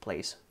point,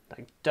 please.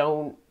 Like,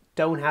 don't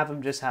have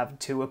him just have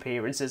 2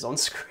 appearances on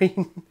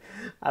screen.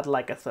 I'd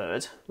like a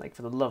third, like,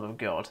 for the love of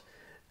God.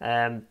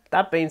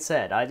 That being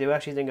said, I do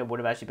actually think it would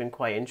have actually been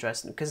quite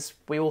interesting because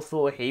we all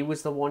thought he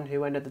was the one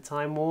who ended the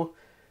Time War.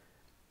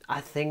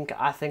 I think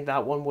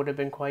that one would have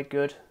been quite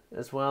good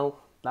as well.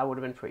 That would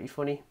have been pretty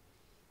funny,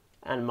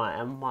 and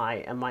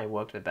might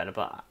work a bit better.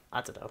 But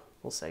I don't know.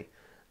 We'll see.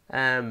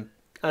 As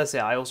I say,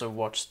 I also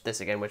watched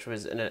this again, which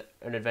was an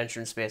Adventure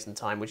in Space and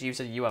Time, which you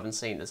said you haven't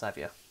seen this, have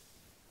you?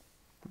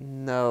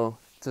 No,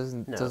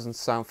 doesn't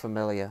sound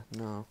familiar.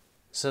 No.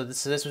 So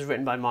this was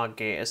written by Mark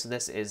Gatiss. So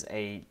this is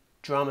a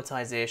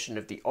dramatisation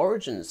of the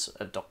origins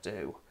of Doctor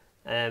Who,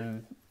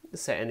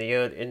 set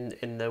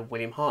in the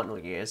William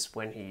Hartnell years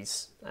when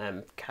he's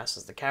cast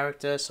as the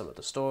character, some of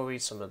the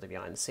stories, some of the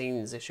behind the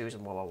scenes issues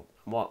and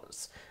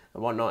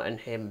whatnot, and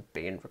him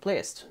being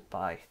replaced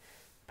by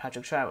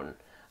Patrick Troughton.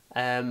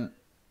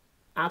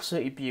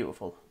 Absolutely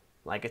beautiful.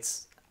 Like,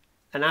 it's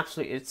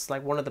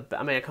like one of the.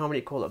 I mean, I can't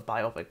really call it a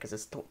biopic because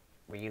it's not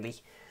really,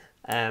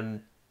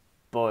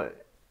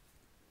 but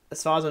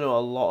as far as I know, a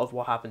lot of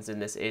what happens in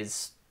this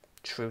is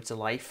true to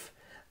life,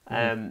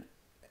 and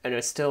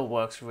it still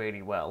works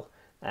really well.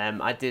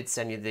 I did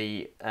send you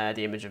the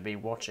image of me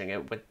watching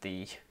it with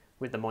the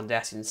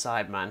Mondasian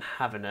Sideman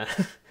having a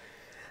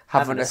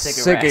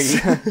cigarette.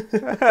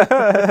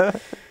 Ciggy.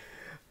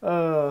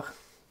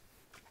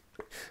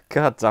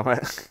 God damn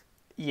it!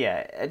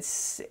 Yeah,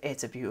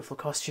 it's a beautiful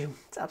costume.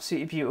 It's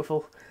absolutely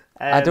beautiful.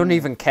 I don't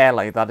even care.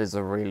 Like, that is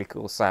a really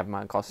cool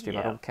Cyberman costume.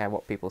 Yeah. I don't care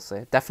what people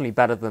say. Definitely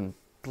better than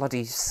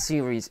bloody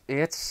Series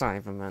 8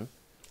 Cyberman.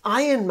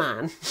 Iron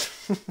Man.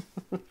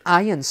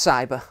 Iron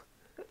Cyber.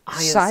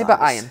 Cyber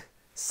Iron.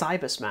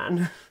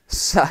 Cybersman.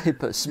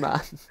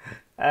 Cybersman.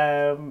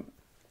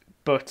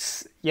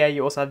 But yeah,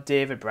 you also have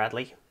David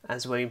Bradley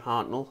as William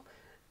Hartnell,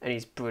 and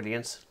he's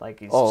brilliant. Like,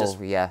 he's just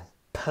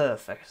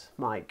perfect.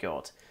 My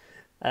God.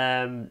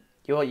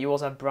 You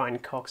also have Brian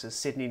Cox as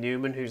Sidney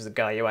Newman, who's the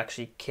guy who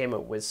actually came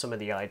up with some of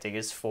the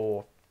ideas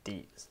for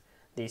the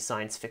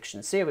science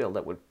fiction serial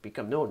that would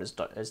become known as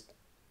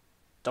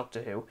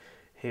Doctor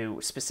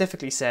who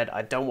specifically said,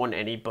 "I don't want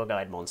any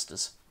bug-eyed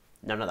monsters.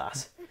 None of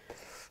that."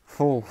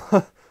 Oh,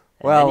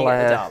 well, then you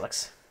get the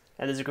Daleks,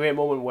 and there's a great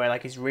moment where,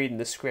 like, he's reading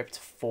the script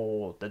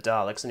for the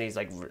Daleks, and he's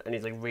like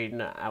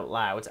reading it out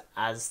loud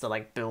as they're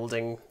like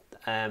building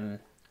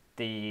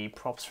the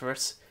props for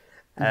it.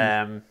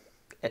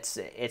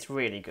 It's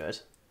really good,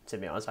 to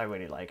be honest. I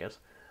really like it.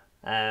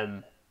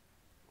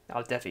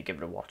 I'll definitely give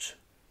it a watch.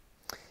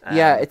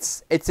 Yeah,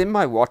 it's in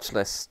my watch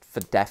list for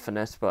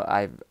definite, but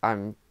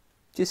I'm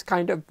just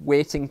kind of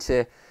waiting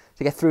to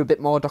get through a bit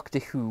more Doctor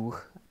Who,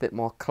 a bit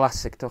more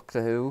classic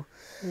Doctor Who.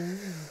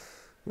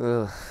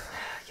 Ugh,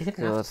 You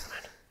didn't God. have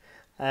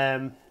to,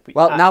 man.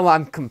 Well, now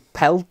I'm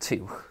compelled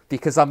to,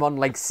 because I'm on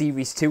like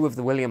series 2 of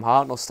the William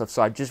Hartnell stuff,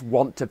 so I just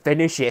want to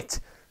finish it.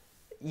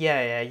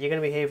 Yeah, you're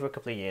going to be here for a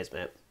couple of years,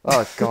 mate.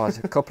 Oh God,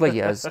 a couple of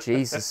years,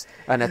 Jesus,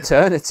 an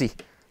eternity.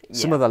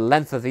 Some Yeah. of the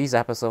length of these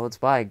episodes,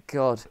 by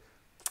God.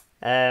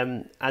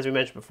 As we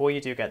mentioned before,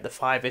 you do get the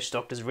 5-ish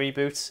Doctors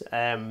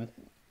reboot,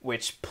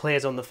 which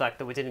plays on the fact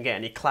that we didn't get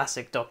any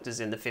classic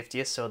Doctors in the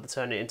 50th, so they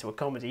turn it into a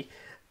comedy,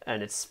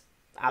 and it's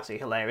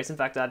absolutely hilarious. In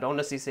fact, I'd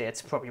honestly say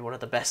it's probably one of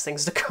the best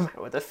things to come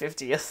out with the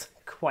 50th,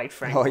 quite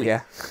frankly. Oh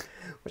yeah.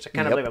 Which I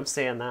can't believe I'm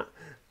saying that.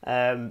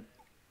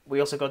 We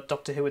also got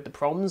Doctor Who with the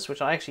Proms,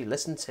 which I actually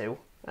listened to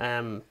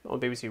on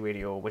BBC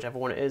Radio, whichever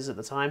one it is at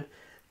the time,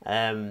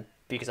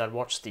 because I'd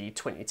watched the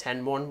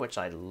 2010 one, which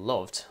I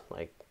loved.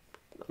 Like,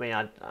 I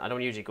mean, I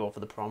don't usually go for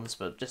the Proms,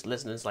 but just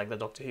listening to like the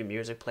Doctor Who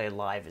music played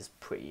live is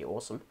pretty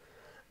awesome.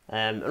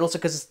 And also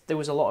because there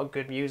was a lot of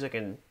good music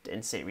in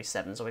Series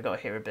 7, so we got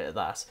to hear a bit of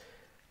that.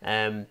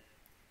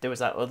 There was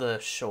that other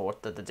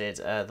short that they did,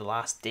 The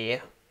Last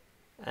Day,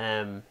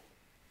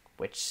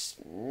 which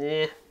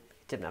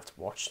didn't have to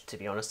watch, to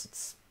be honest.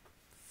 It's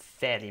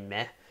fairly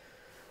meh.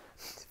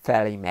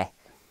 Fairly meh.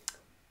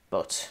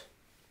 But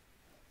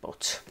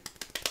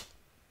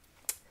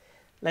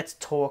let's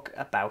talk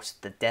about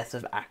the death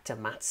of actor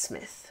Matt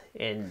Smith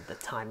in The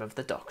Time of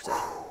the Doctor.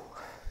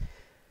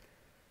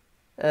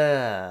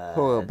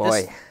 Oh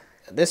boy.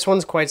 This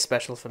one's quite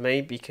special for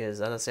me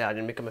because, as I say, I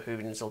didn't become a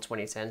Whovian until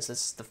 2010, so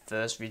this is the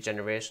first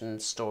regeneration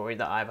story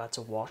that I've had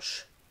to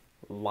watch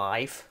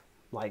live,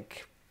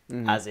 like,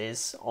 as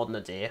is, on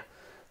the day.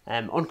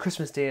 On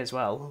Christmas Day as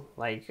well.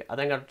 Like, I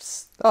think I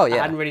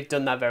hadn't really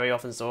done that very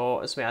often, so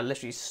I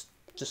literally just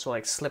sort of,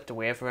 like, slipped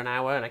away for an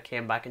hour and I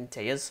came back in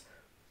tears.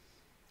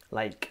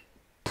 Like,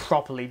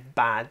 properly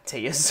bad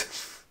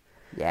tears.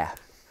 Yeah.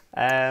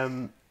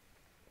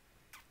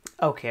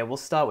 Okay, we'll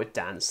start with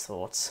Dan's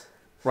thoughts.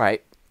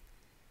 Right.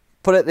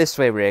 Put it this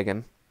way,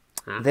 Reagan.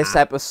 This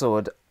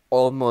episode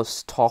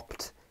almost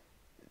topped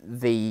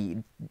the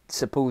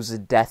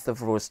supposed death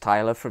of Rose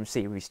Tyler from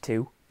Series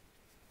 2.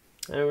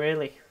 Oh,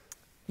 really?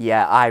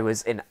 Yeah, I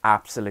was in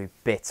absolute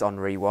bits on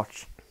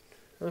rewatch.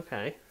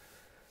 Okay.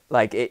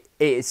 Like, it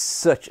is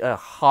such a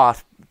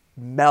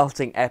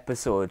heart-melting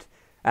episode,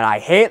 and I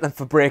hate them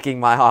for breaking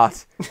my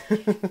heart.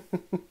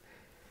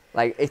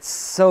 Like, it's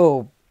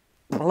so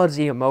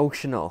bloody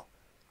emotional.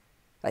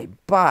 Like,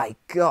 by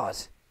God.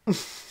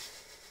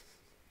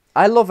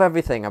 I love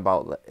everything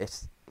about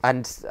it.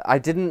 And I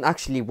didn't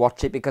actually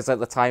watch it because at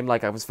the time,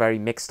 like, I was very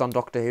mixed on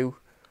Doctor Who.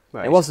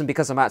 Right. It wasn't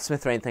because of Matt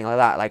Smith or anything like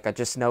that. Like, I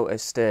just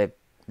noticed a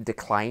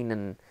decline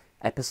in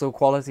episode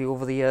quality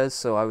over the years,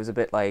 so I was a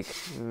bit like...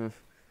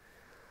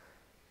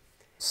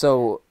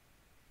 So,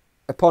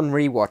 upon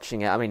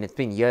rewatching it, I mean, it's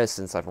been years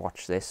since I've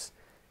watched this.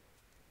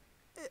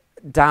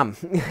 Damn.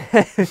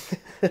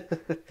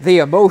 The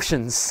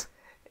emotions.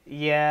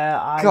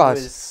 Yeah, God,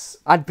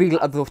 I'd be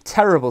the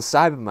terrible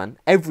Cyberman.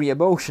 Every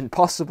emotion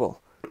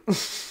possible.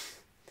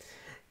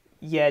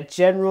 Yeah,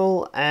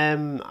 general,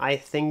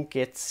 I think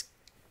it's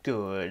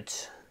good.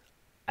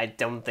 I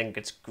don't think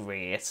it's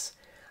great.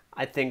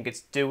 I think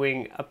it's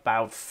doing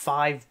about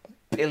 5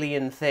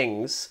 billion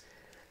things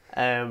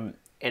in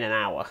an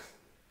hour.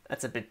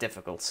 That's a bit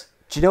difficult.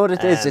 Do you know what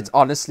it is? It's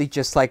honestly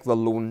just like the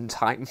Lone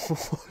Time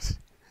Lord.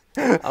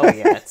 Oh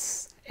yeah,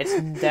 it's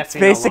definitely It's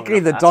basically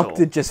not long the enough at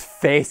Doctor all. just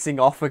facing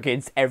off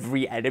against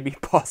every enemy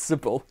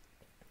possible.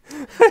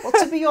 Well,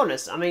 to be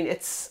honest, I mean,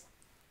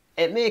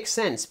 it makes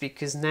sense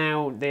because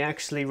now they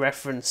actually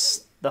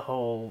reference the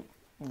whole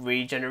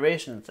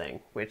regeneration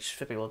thing, which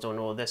for people who don't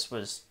know, this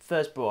was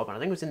first brought up, and I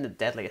think it was in The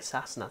Deadly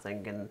Assassin, I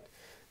think, in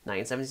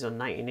 1970s or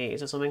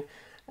 1980s or something,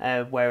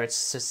 where it's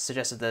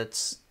suggested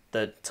that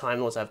the Time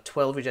Lords have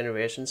 12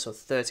 regenerations, so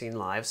 13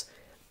 lives,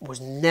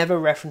 was never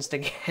referenced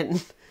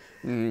again.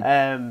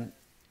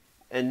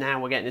 And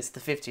now we're getting into the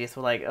 50th,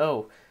 we're like,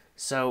 oh,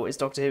 so is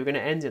Doctor Who going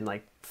to end in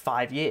like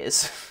 5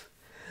 years?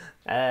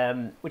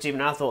 Which even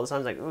I thought at the time,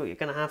 was like, oh, you're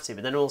going to have to.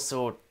 But then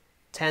also,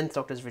 10th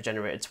Doctor's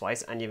regenerated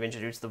twice, and you've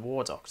introduced the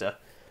War Doctor.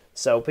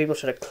 So people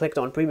should have clicked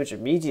on pretty much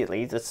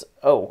immediately that,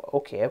 oh,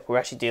 okay, we're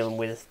actually dealing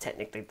with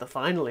technically the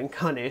final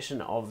incarnation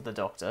of the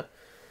Doctor.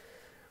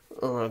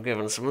 Although,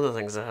 given some other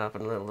things that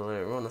happened a little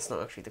later on, that's not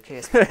actually the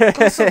case.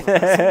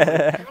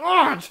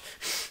 God!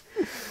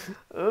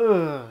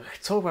 Ugh,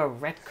 talk about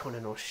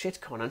retconning or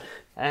shitconning.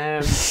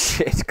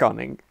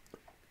 Shitconning.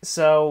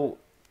 So,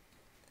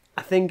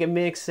 I think it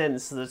makes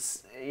sense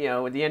that, you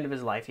know, at the end of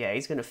his life, yeah,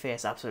 he's going to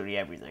face absolutely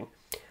everything.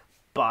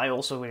 But I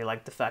also really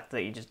like the fact that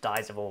he just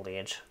dies of old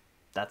age.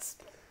 That's...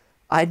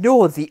 I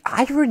know, the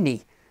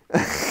irony.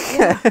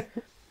 Yeah.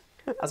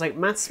 I was like,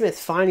 Matt Smith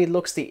finally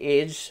looks the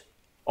age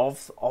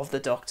of the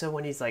Doctor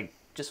when he's like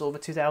just over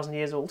 2,000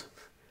 years old.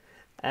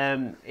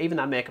 Even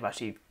that makeup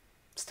actually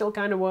still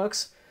kind of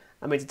works.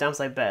 I mean, it's a damn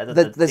sight better than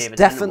the There's David Tennant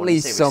one definitely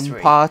in Series some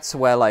 3. parts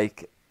where,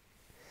 like,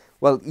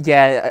 well,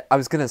 yeah, I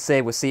was gonna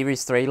say with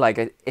Series 3, like,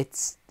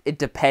 it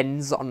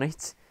depends on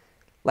it.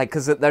 Like,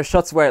 because there's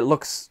shots where it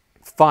looks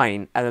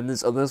fine, and then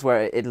there's others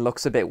where it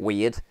looks a bit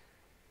weird.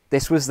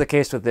 This was the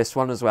case with this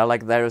one as well.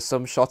 Like, there are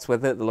some shots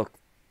with it that look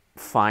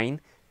fine,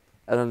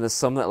 and then there's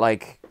some that,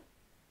 like,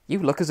 you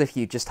look as if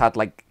you just had,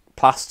 like,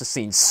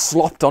 plasticine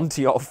slopped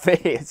onto your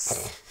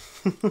face.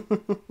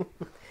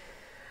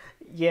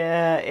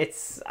 Yeah,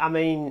 it's... I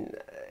mean...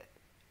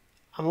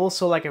 I'm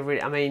also, like,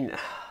 I mean...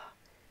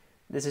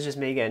 This is just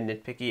me getting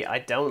nitpicky. I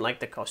don't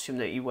like the costume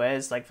that he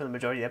wears, like, for the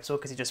majority of the episode,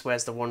 because he just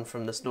wears the one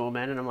from the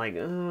Snowman, and I'm like,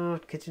 oh,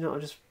 could you not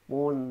have just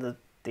worn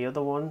the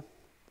other one,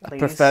 please? I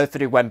prefer if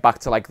it went back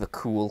to, like, the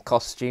cool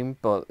costume,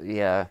 but,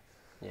 yeah.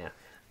 Yeah.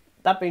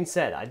 That being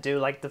said, I do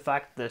like the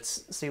fact that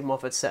Stephen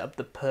Moffat set up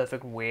the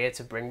perfect way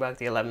to bring back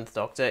the 11th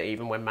Doctor,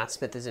 even when Matt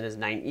Smith is in his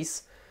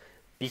 90s,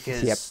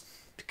 because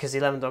the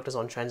 11th Doctor's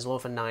on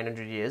Trenzalore for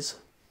 900 years.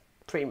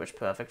 Pretty much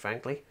perfect,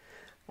 frankly.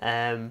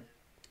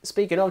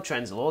 Speaking of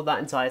Trenzalore, that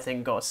entire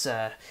thing got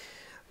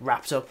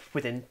wrapped up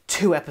within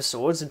 2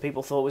 episodes, and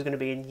people thought it was going to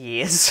be in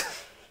years.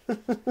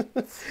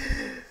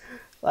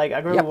 Like, I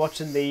remember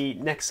watching the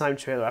Next Time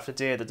trailer after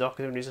Day of the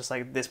Doctor, and he's just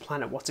like, this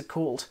planet, what's it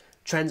called?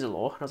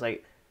 Trenzalore. And I was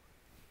like,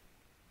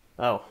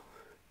 oh,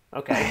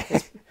 okay.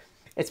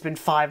 It's been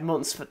 5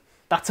 months, but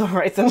that's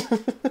alright then.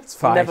 It's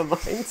fine. Never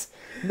mind.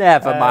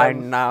 Never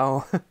mind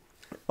now.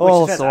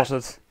 All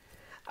sorted.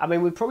 I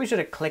mean, we probably should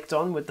have clicked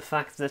on with the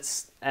fact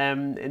that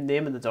in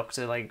Name of the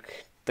Doctor,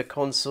 like, the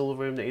console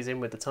room that he's in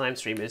with the time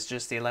stream is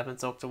just the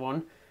 11th Doctor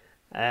one.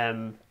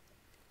 And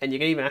you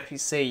can even actually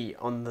see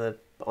on the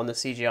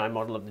CGI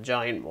model of the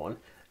giant one,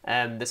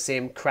 the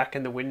same crack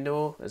in the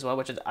window as well,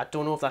 which I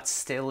don't know if that's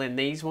still in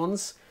these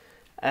ones.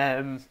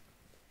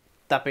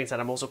 That being said,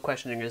 I'm also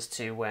questioning as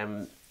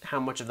to how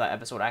much of that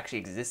episode actually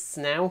exists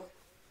now,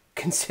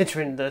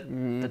 considering that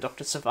the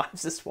Doctor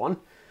survives this one,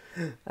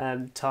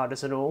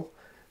 TARDIS and all.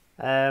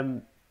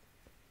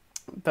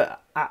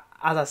 But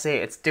as I say,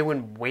 it's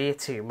doing way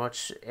too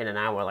much in an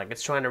hour. Like,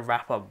 it's trying to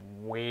wrap up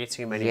way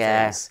too many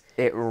things.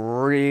 It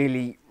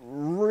really,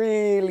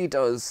 really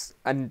does.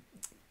 And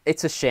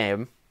it's a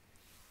shame.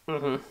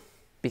 Mm-hmm.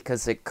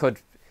 Because it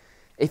could...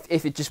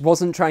 If it just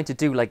wasn't trying to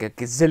do, like, a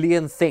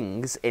gazillion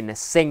things in a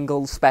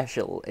single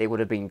special, it would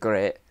have been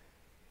great.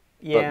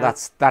 Yeah.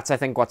 But that's I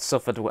think, what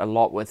suffered a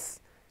lot with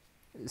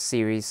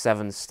Series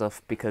 7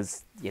 stuff,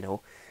 because, you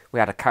know, we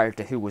had a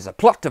character who was a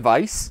plot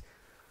device.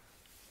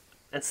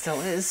 It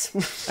still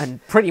is.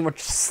 And pretty much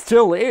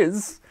still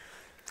is.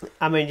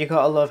 I mean, you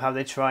gotta love how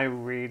they try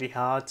really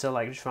hard to,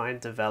 like, try and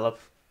develop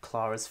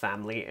Clara's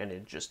family, and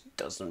it just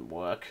doesn't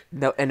work.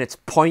 No, and it's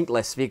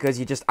pointless, because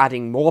you're just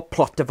adding more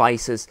plot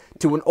devices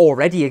to an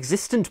already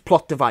existent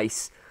plot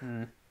device.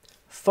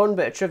 Fun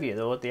bit of trivia,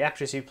 though, the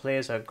actress who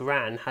plays her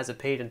Gran has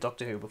appeared in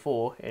Doctor Who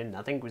before,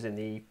 I think it was in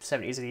the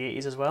 70s or the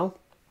 80s as well.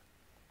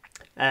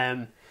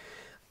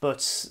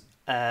 But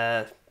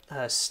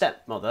her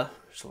stepmother,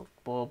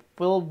 we'll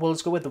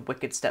just go with the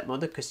wicked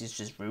stepmother because she's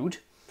just rude.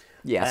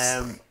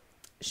 Yes.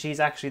 She's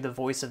actually the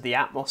voice of the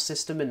Atmos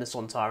system in the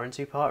Sontaran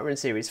two-parter in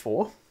Series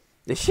 4.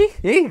 Is she?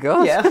 There you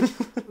go. Yeah.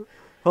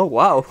 Oh,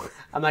 wow.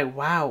 I'm like,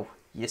 wow,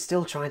 you're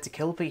still trying to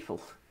kill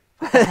people.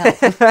 What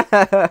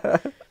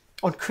the hell?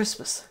 On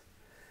Christmas.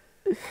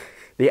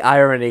 The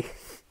irony.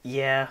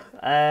 Yeah.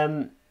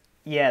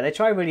 Yeah, they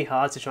try really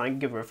hard to try and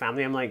give her a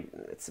family. I'm like,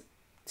 it's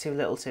too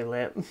little, too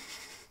late.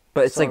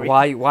 But it's Sorry.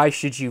 like, why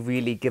should you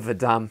really give a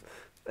damn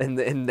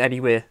in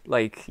any way?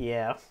 Like,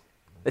 Yeah.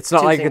 it's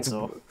not Two like things, it's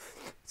though.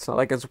 it's not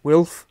like it's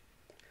Wilf.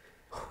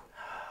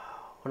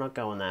 We're not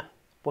going there.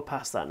 We're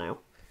past that now.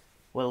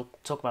 We'll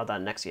talk about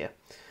that next year.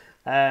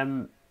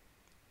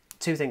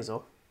 Two things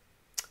though.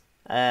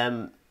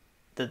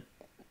 The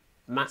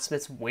Matt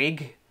Smith's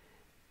wig,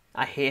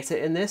 I hate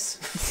it in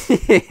this.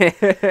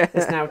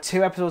 There's now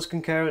 2 episodes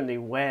concurrently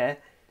where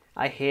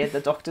I hate the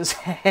Doctor's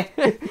hair.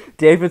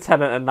 David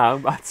Tennant and now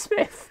Matt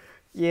Smith.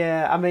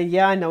 Yeah, I mean,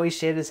 yeah, I know he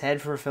shaved his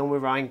head for a film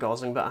with Ryan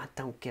Gosling, but I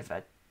don't give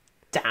a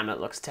damn. It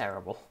looks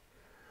terrible.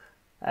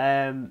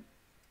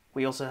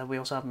 We also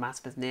have Matt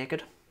Smith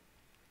naked.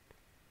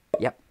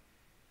 Yep.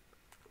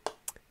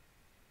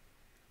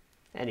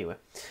 Anyway,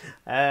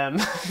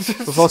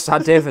 We've also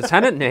had David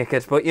Tennant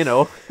naked, but you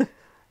know.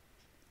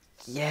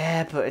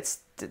 yeah, but it's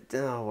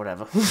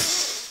whatever.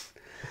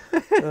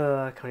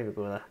 I can't even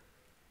go there.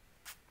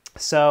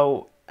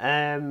 So,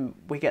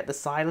 we get the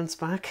silence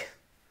back.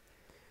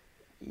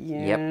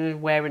 Yeah, Yep.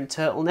 wearing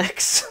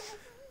turtlenecks.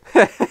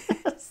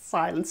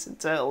 Silence and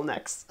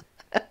turtlenecks.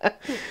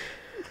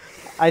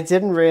 I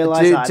didn't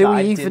realise Do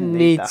we even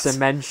need to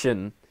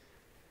mention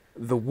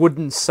the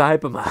wooden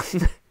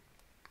Cyberman?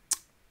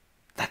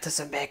 That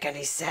doesn't make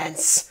any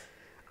sense.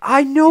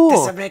 I know. It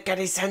doesn't make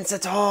any sense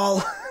at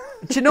all.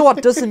 Do you know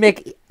what doesn't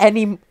make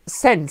any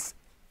sense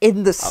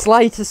in the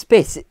slightest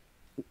bit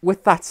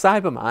with that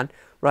Cyberman,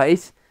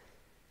 right?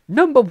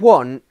 Number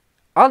one,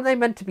 aren't they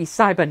meant to be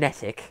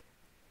cybernetic?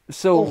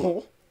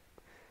 So,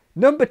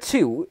 number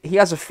two, he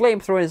has a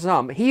flamethrower in his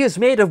arm. He is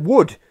made of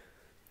wood.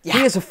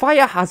 He is a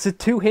fire hazard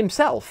to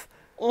himself.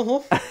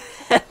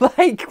 Mm-hmm.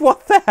 Like,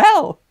 what the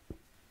hell?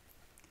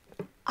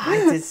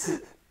 I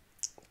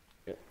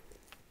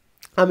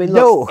mean,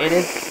 No. look, it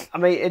is. I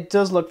mean, it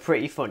does look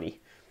pretty funny.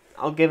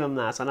 I'll give him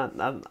that, and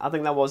I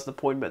think that was the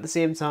point. But at the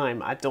same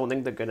time, I don't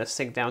think they're gonna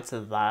sink down to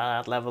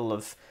that level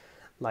of,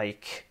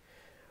 like,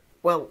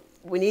 well,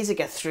 we need to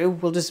get through.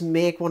 We'll just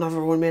make one of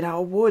our own made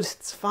out of wood.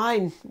 It's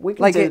fine. We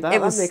can do that.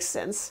 That makes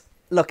sense.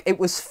 Look, it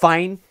was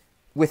fine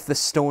with the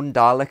stone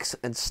Daleks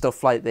and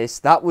stuff like this.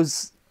 That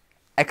was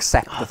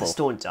acceptable. Oh, the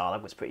stone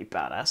Dalek was pretty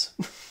badass.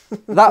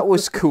 That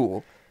was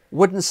cool.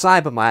 Wooden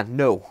Cyberman,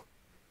 no.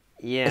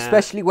 Yeah.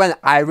 Especially when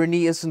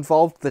irony is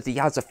involved, that he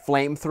has a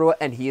flamethrower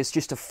and he is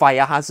just a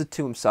fire hazard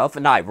to himself.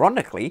 And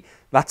ironically,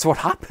 that's what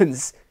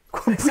happens.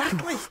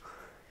 Exactly.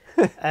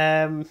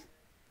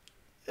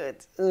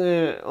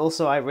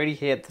 Also, I really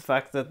hate the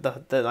fact that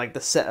the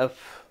setup.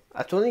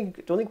 I don't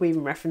think we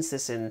even referenced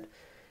this in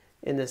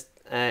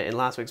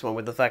last week's one,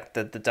 with the fact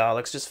that the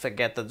Daleks just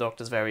forget the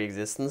Doctor's very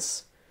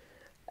existence,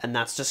 and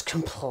that's just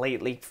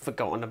completely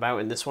forgotten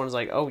about. And this one's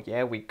like, oh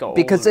yeah, we got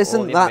because all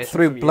isn't the that information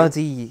through from you.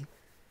 bloody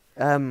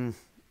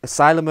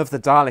Asylum of the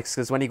Daleks?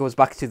 Because when he goes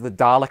back to the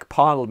Dalek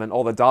Parliament,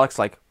 all the Daleks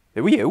like,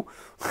 who are you?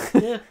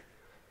 Yeah.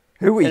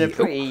 Who are in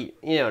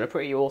you? a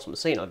pretty awesome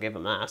scene, I'll give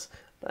him that.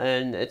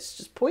 And it's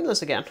just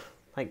pointless again.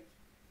 Like,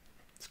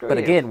 screw But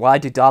you. again, why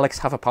do Daleks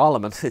have a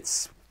parliament?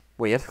 It's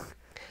weird.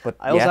 But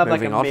I also have like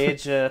moving a on.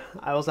 major.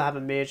 I also have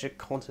a major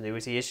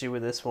continuity issue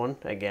with this one.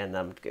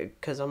 Again,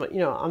 because I'm a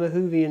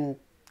Whovian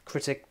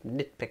critic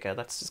nitpicker.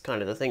 That's just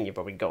kind of the thing you're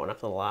probably going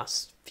after the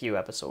last few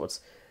episodes.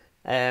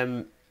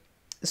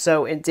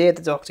 So in Day of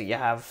the Doctor, you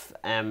have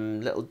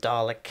little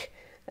Dalek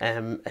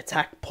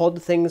attack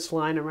pod things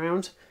flying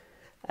around.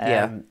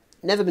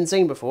 Never been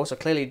seen before, so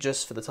clearly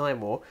just for the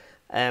Time War.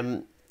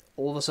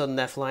 All of a sudden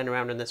they're flying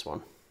around in this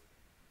one.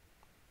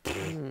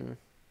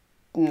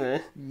 Nah.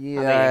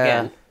 Yeah.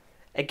 I mean,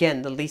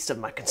 again, the least of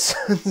my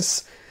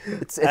concerns.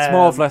 It's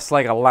more or less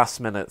like a last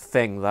minute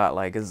thing, that,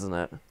 like, isn't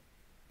it?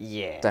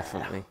 Yeah.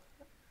 Definitely.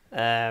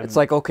 It's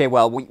like, okay,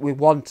 well, we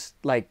want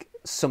like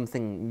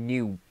something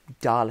new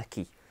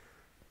Dalek-y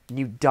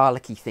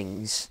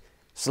things.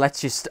 So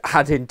let's just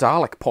add in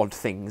Dalek pod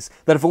things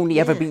that have only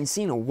ever been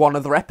seen on one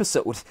other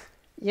episode.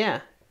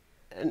 Yeah.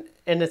 And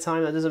in a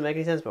time that doesn't make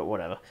any sense, but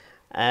whatever.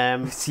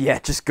 Yeah,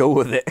 just go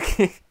with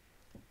it.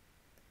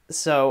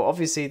 So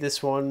obviously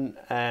this one,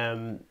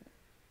 as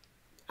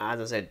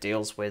I said,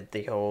 deals with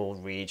the whole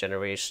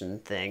regeneration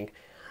thing.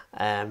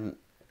 And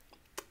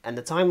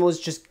the Time was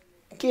just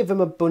give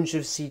him a bunch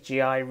of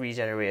CGI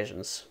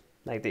regenerations.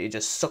 Like that he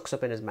just sucks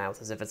up in his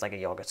mouth as if it's like a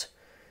yogurt.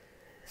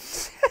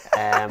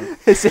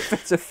 As if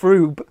it's a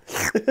froob.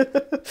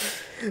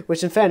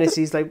 Which in fairness,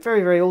 he's like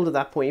very, very old at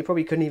that point. He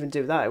probably couldn't even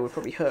do that. It would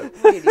probably hurt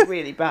really,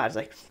 really bad.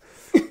 Like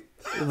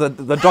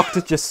the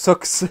Doctor just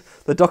sucks.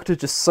 The Doctor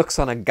just sucks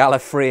on a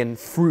Gallifreyan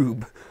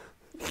froob.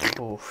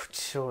 oh,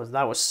 sure,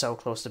 that was so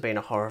close to being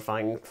a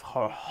horrifying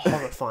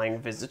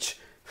visage.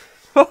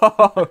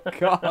 Oh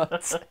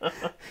God!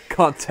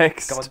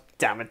 Context. God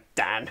damn it,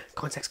 Dan.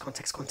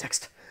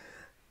 Context.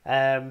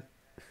 But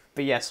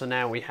yeah, so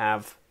now we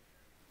have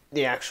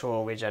the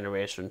actual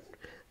regeneration.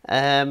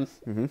 Yeah,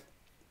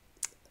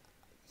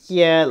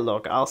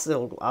 look, I'll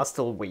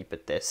still weep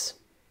at this.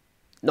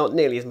 Not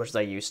nearly as much as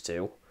I used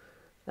to.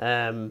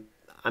 I'm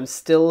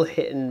still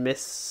hit and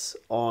miss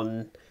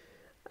on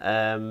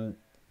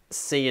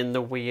seeing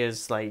the weird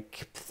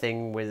like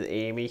thing with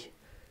Amy,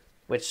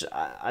 which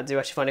I do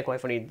actually find it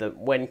quite funny that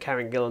when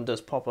Karen Gillan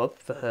does pop up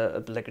for her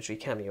obligatory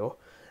cameo,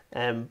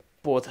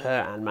 both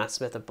her and Matt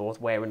Smith are both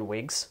wearing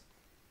wigs.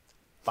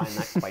 Find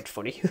that quite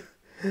funny.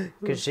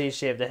 Because she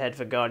shaved her head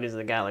for Guardians of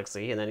the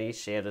Galaxy, and then he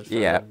shaved it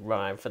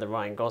for the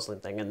Ryan Gosling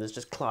thing, and there's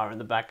just Clara in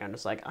the background.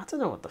 It's like, I don't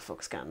know what the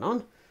fuck's going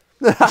on.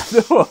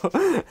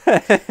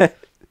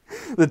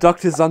 The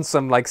Doctor's on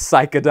some like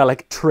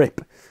psychedelic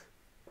trip.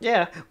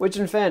 Yeah, which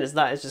in fairness,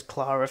 that is just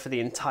Clara for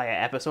the entire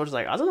episode. It's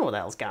like, I don't know what the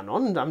hell's going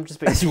on. I'm just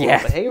being thrown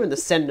over here, and they're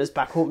sending us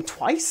back home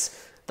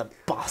twice. The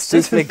bastard.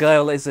 Disney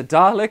girl is a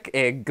Dalek,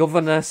 a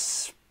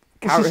governess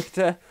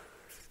character.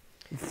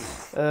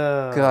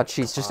 God,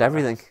 she's just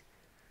everything.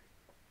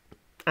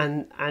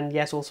 And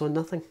yes, also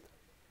nothing.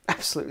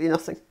 Absolutely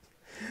nothing.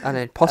 An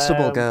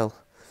impossible girl.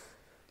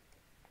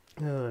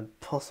 Oh,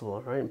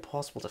 impossible, right?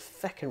 Impossible to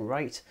feckin'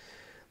 write.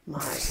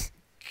 My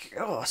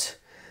God.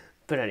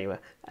 But anyway,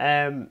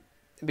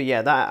 but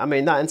yeah,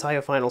 that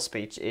entire final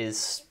speech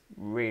is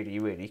really,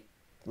 really,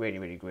 really,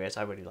 really great.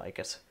 I really like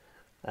it.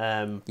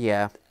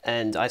 Yeah.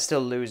 And I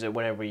still lose it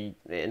whenever in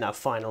that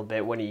final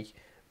bit, when he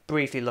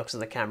briefly looks at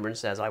the camera and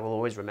says, "I will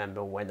always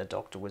remember when the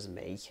Doctor was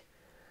me."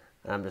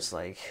 And I'm just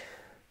like,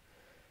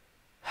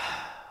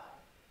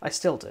 I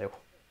still do.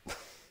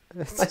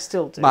 I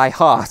still do. My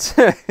heart.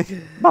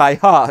 My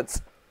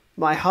heart.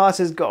 My heart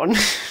is gone.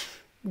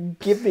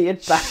 Give me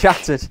it back.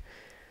 Shattered.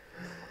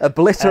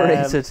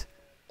 Obliterated.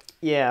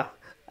 Yeah.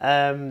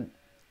 And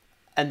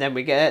then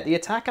we get the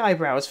attack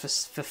eyebrows for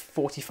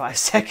 45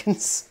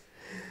 seconds.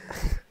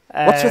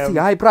 What's with the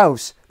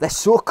eyebrows? They're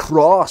so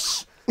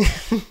cross.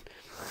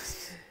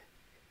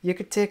 You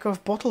could take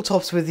off bottle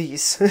tops with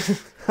these.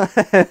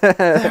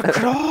 They're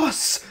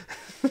cross.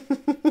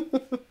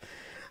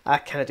 I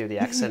can't do the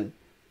accent.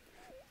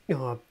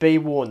 Oh, be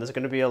warned, there's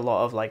going to be a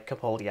lot of like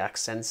Capaldi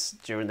accents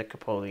during the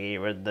Capaldi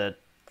era. The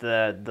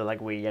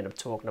like we end up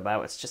talking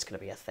about. It's just going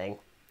to be a thing.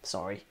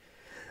 Sorry.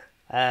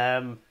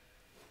 Yeah,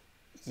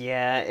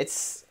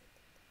 it's,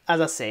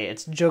 as I say,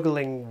 it's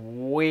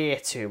juggling way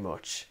too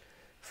much,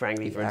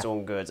 frankly, for its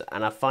own good,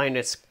 and I find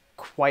it's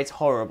quite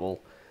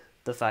horrible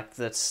the fact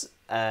that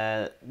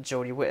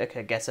Jodie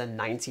Whittaker gets a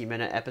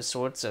 90-minute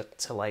episode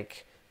to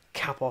like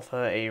cap off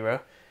her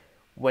era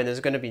when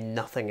there's going to be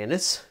nothing in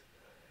it,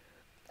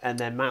 and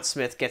then Matt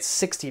Smith gets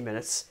 60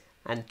 minutes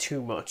and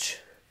too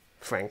much,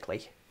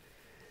 frankly.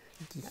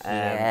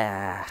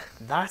 Yeah.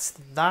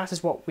 That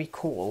is what we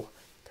call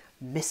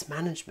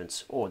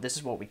mismanagement, or this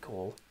is what we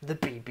call the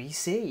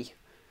BBC.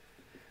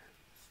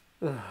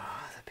 Ugh,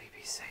 the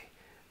BBC.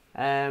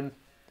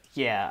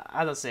 Yeah,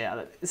 as I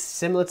say,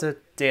 similar to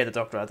Day of the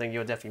Doctor, I think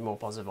you're definitely more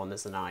positive on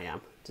this than I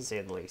am, to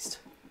say the least.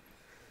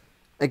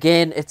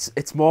 Again,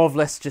 it's more or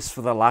less just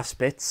for the last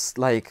bits,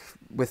 like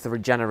with the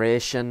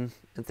regeneration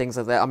and things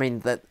like that. I mean,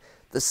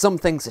 there's some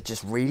things that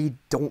just really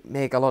don't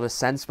make a lot of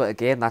sense, but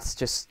again, that's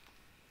just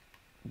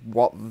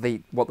what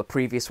the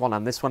previous one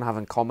and this one have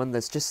in common.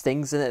 There's just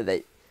things in it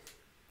that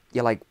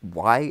you're like,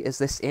 why is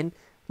this in?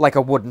 Like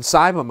a wooden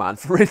Cyberman,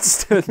 for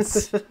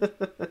instance.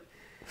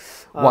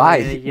 Why?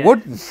 Yeah.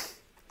 Wooden?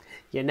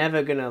 You're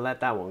never going to let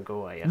that one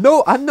go, are you?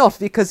 No, I'm not,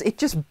 because it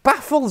just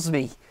baffles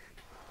me.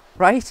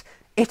 Right?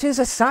 It is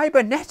a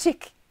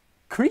cybernetic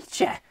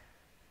creature.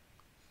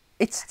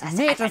 It's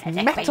made of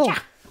metal.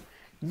 creature.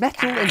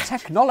 Metal and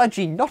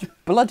technology, not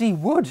bloody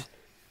wood.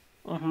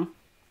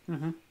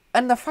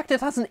 And the fact it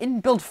has an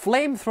inbuilt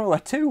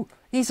flamethrower too.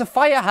 He's a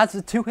fire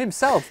hazard to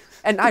himself.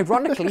 And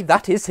ironically,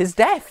 that is his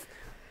death.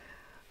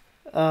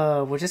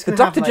 We're just The gonna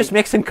Doctor have, just like,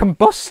 makes him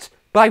combust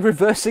by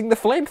reversing the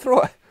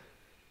flamethrower.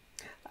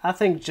 I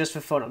think just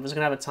for fun, I'm just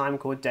going to have a time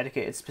code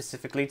dedicated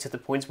specifically to the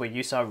points where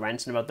you start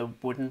ranting about the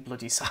wooden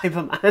bloody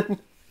Cyberman.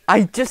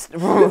 I just... You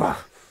know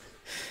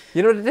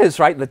what it is,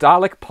 right? The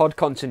Dalek pod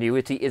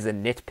continuity is a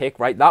nitpick,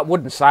 right? That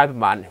wooden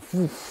Cyberman...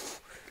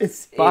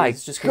 It's By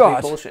just complete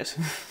God. bullshit.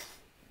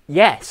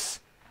 Yes.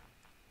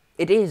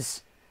 It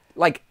is.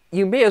 Like,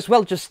 you may as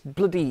well just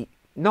bloody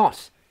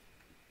not.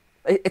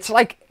 It's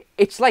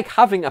like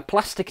having a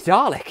plastic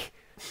Dalek.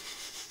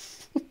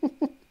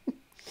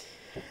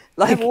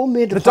 Like, They're all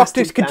made of the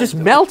Doctors plastic could just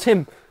band, melt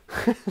him.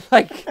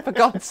 Like, for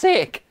God's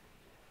sake.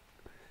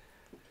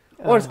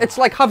 Or it's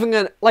like having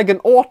an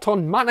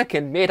Auton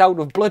mannequin made out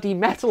of bloody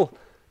metal.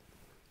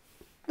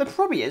 There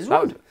probably is That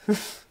one. would...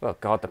 Oh,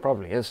 God, there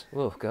probably is.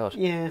 Oh, God.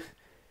 Yeah.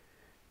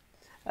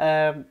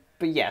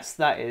 But yes,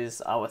 that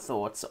is our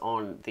thoughts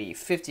on the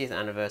 50th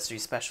anniversary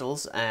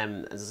specials.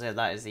 As I said,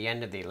 that is the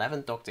end of the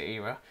 11th Doctor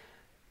era.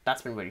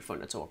 That's been really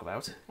fun to talk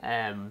about.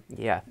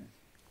 Yeah.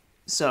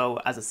 So,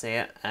 as I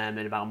say, in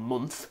about a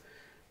month,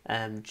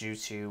 due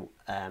to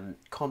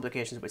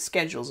complications with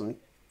schedules and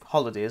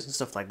holidays and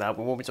stuff like that,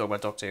 we won't be talking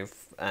about Doctor Who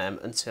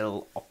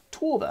until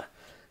October.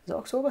 Is it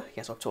October?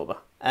 Yes, October.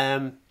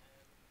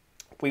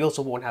 We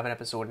also won't have an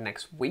episode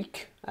next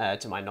week,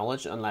 to my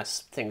knowledge,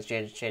 unless things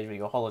change with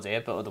your holiday,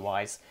 but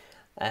otherwise,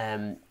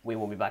 we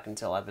won't be back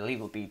until, I believe,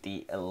 it'll be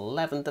the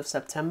 11th of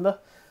September,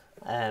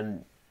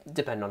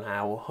 depending on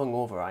how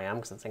hungover I am,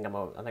 because I think I'm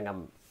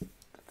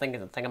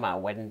at a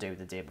wedding do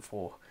the day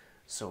before,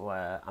 so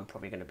I'm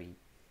probably going to be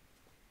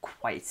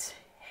quite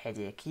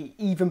headachy,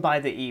 even by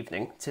the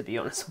evening, to be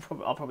honest.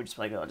 I'll probably just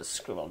be like, oh, just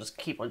screw it, I'll just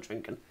keep on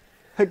drinking.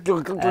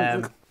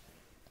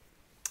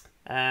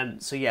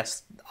 So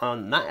yes,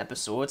 on that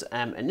episode,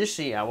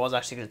 initially I was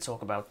actually going to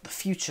talk about the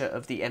future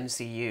of the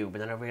MCU, but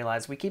then I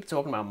realised we keep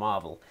talking about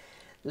Marvel.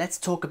 Let's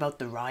talk about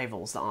the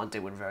rivals that aren't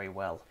doing very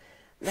well.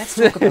 Let's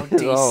talk about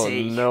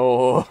DC.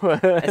 Oh, no.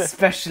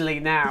 Especially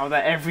now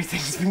that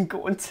everything's been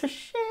going to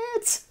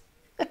shit.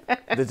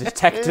 The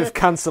Detective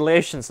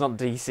Cancellations, not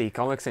DC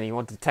Comics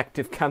anymore.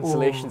 Detective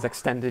Cancellations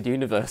Extended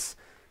Universe.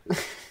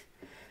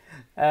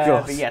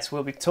 But yes,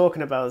 we'll be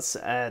talking about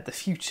the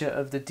future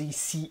of the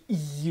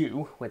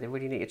DCEU, where they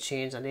really need to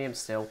change their name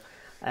still.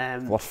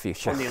 What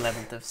future? On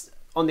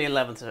the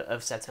 11th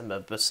of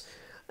September. But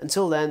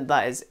until then,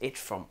 that is it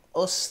from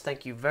us.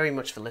 Thank you very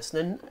much for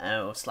listening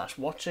 /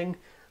 watching.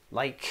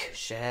 Like,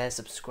 share,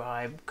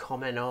 subscribe,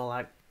 comment, all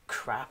that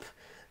crap.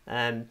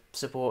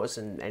 Support us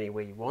in any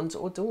way you want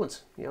or don't.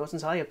 You know, it's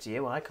entirely up to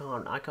you. I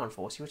can't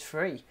force you. It's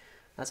free.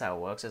 That's how it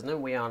works, isn't it?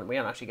 We aren't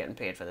actually getting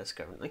paid for this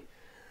currently.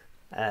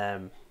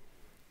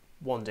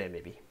 One day,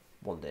 maybe.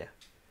 One day.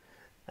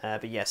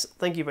 But yes,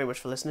 thank you very much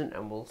for listening,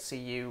 and we'll see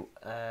you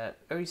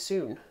very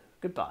soon.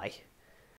 Goodbye.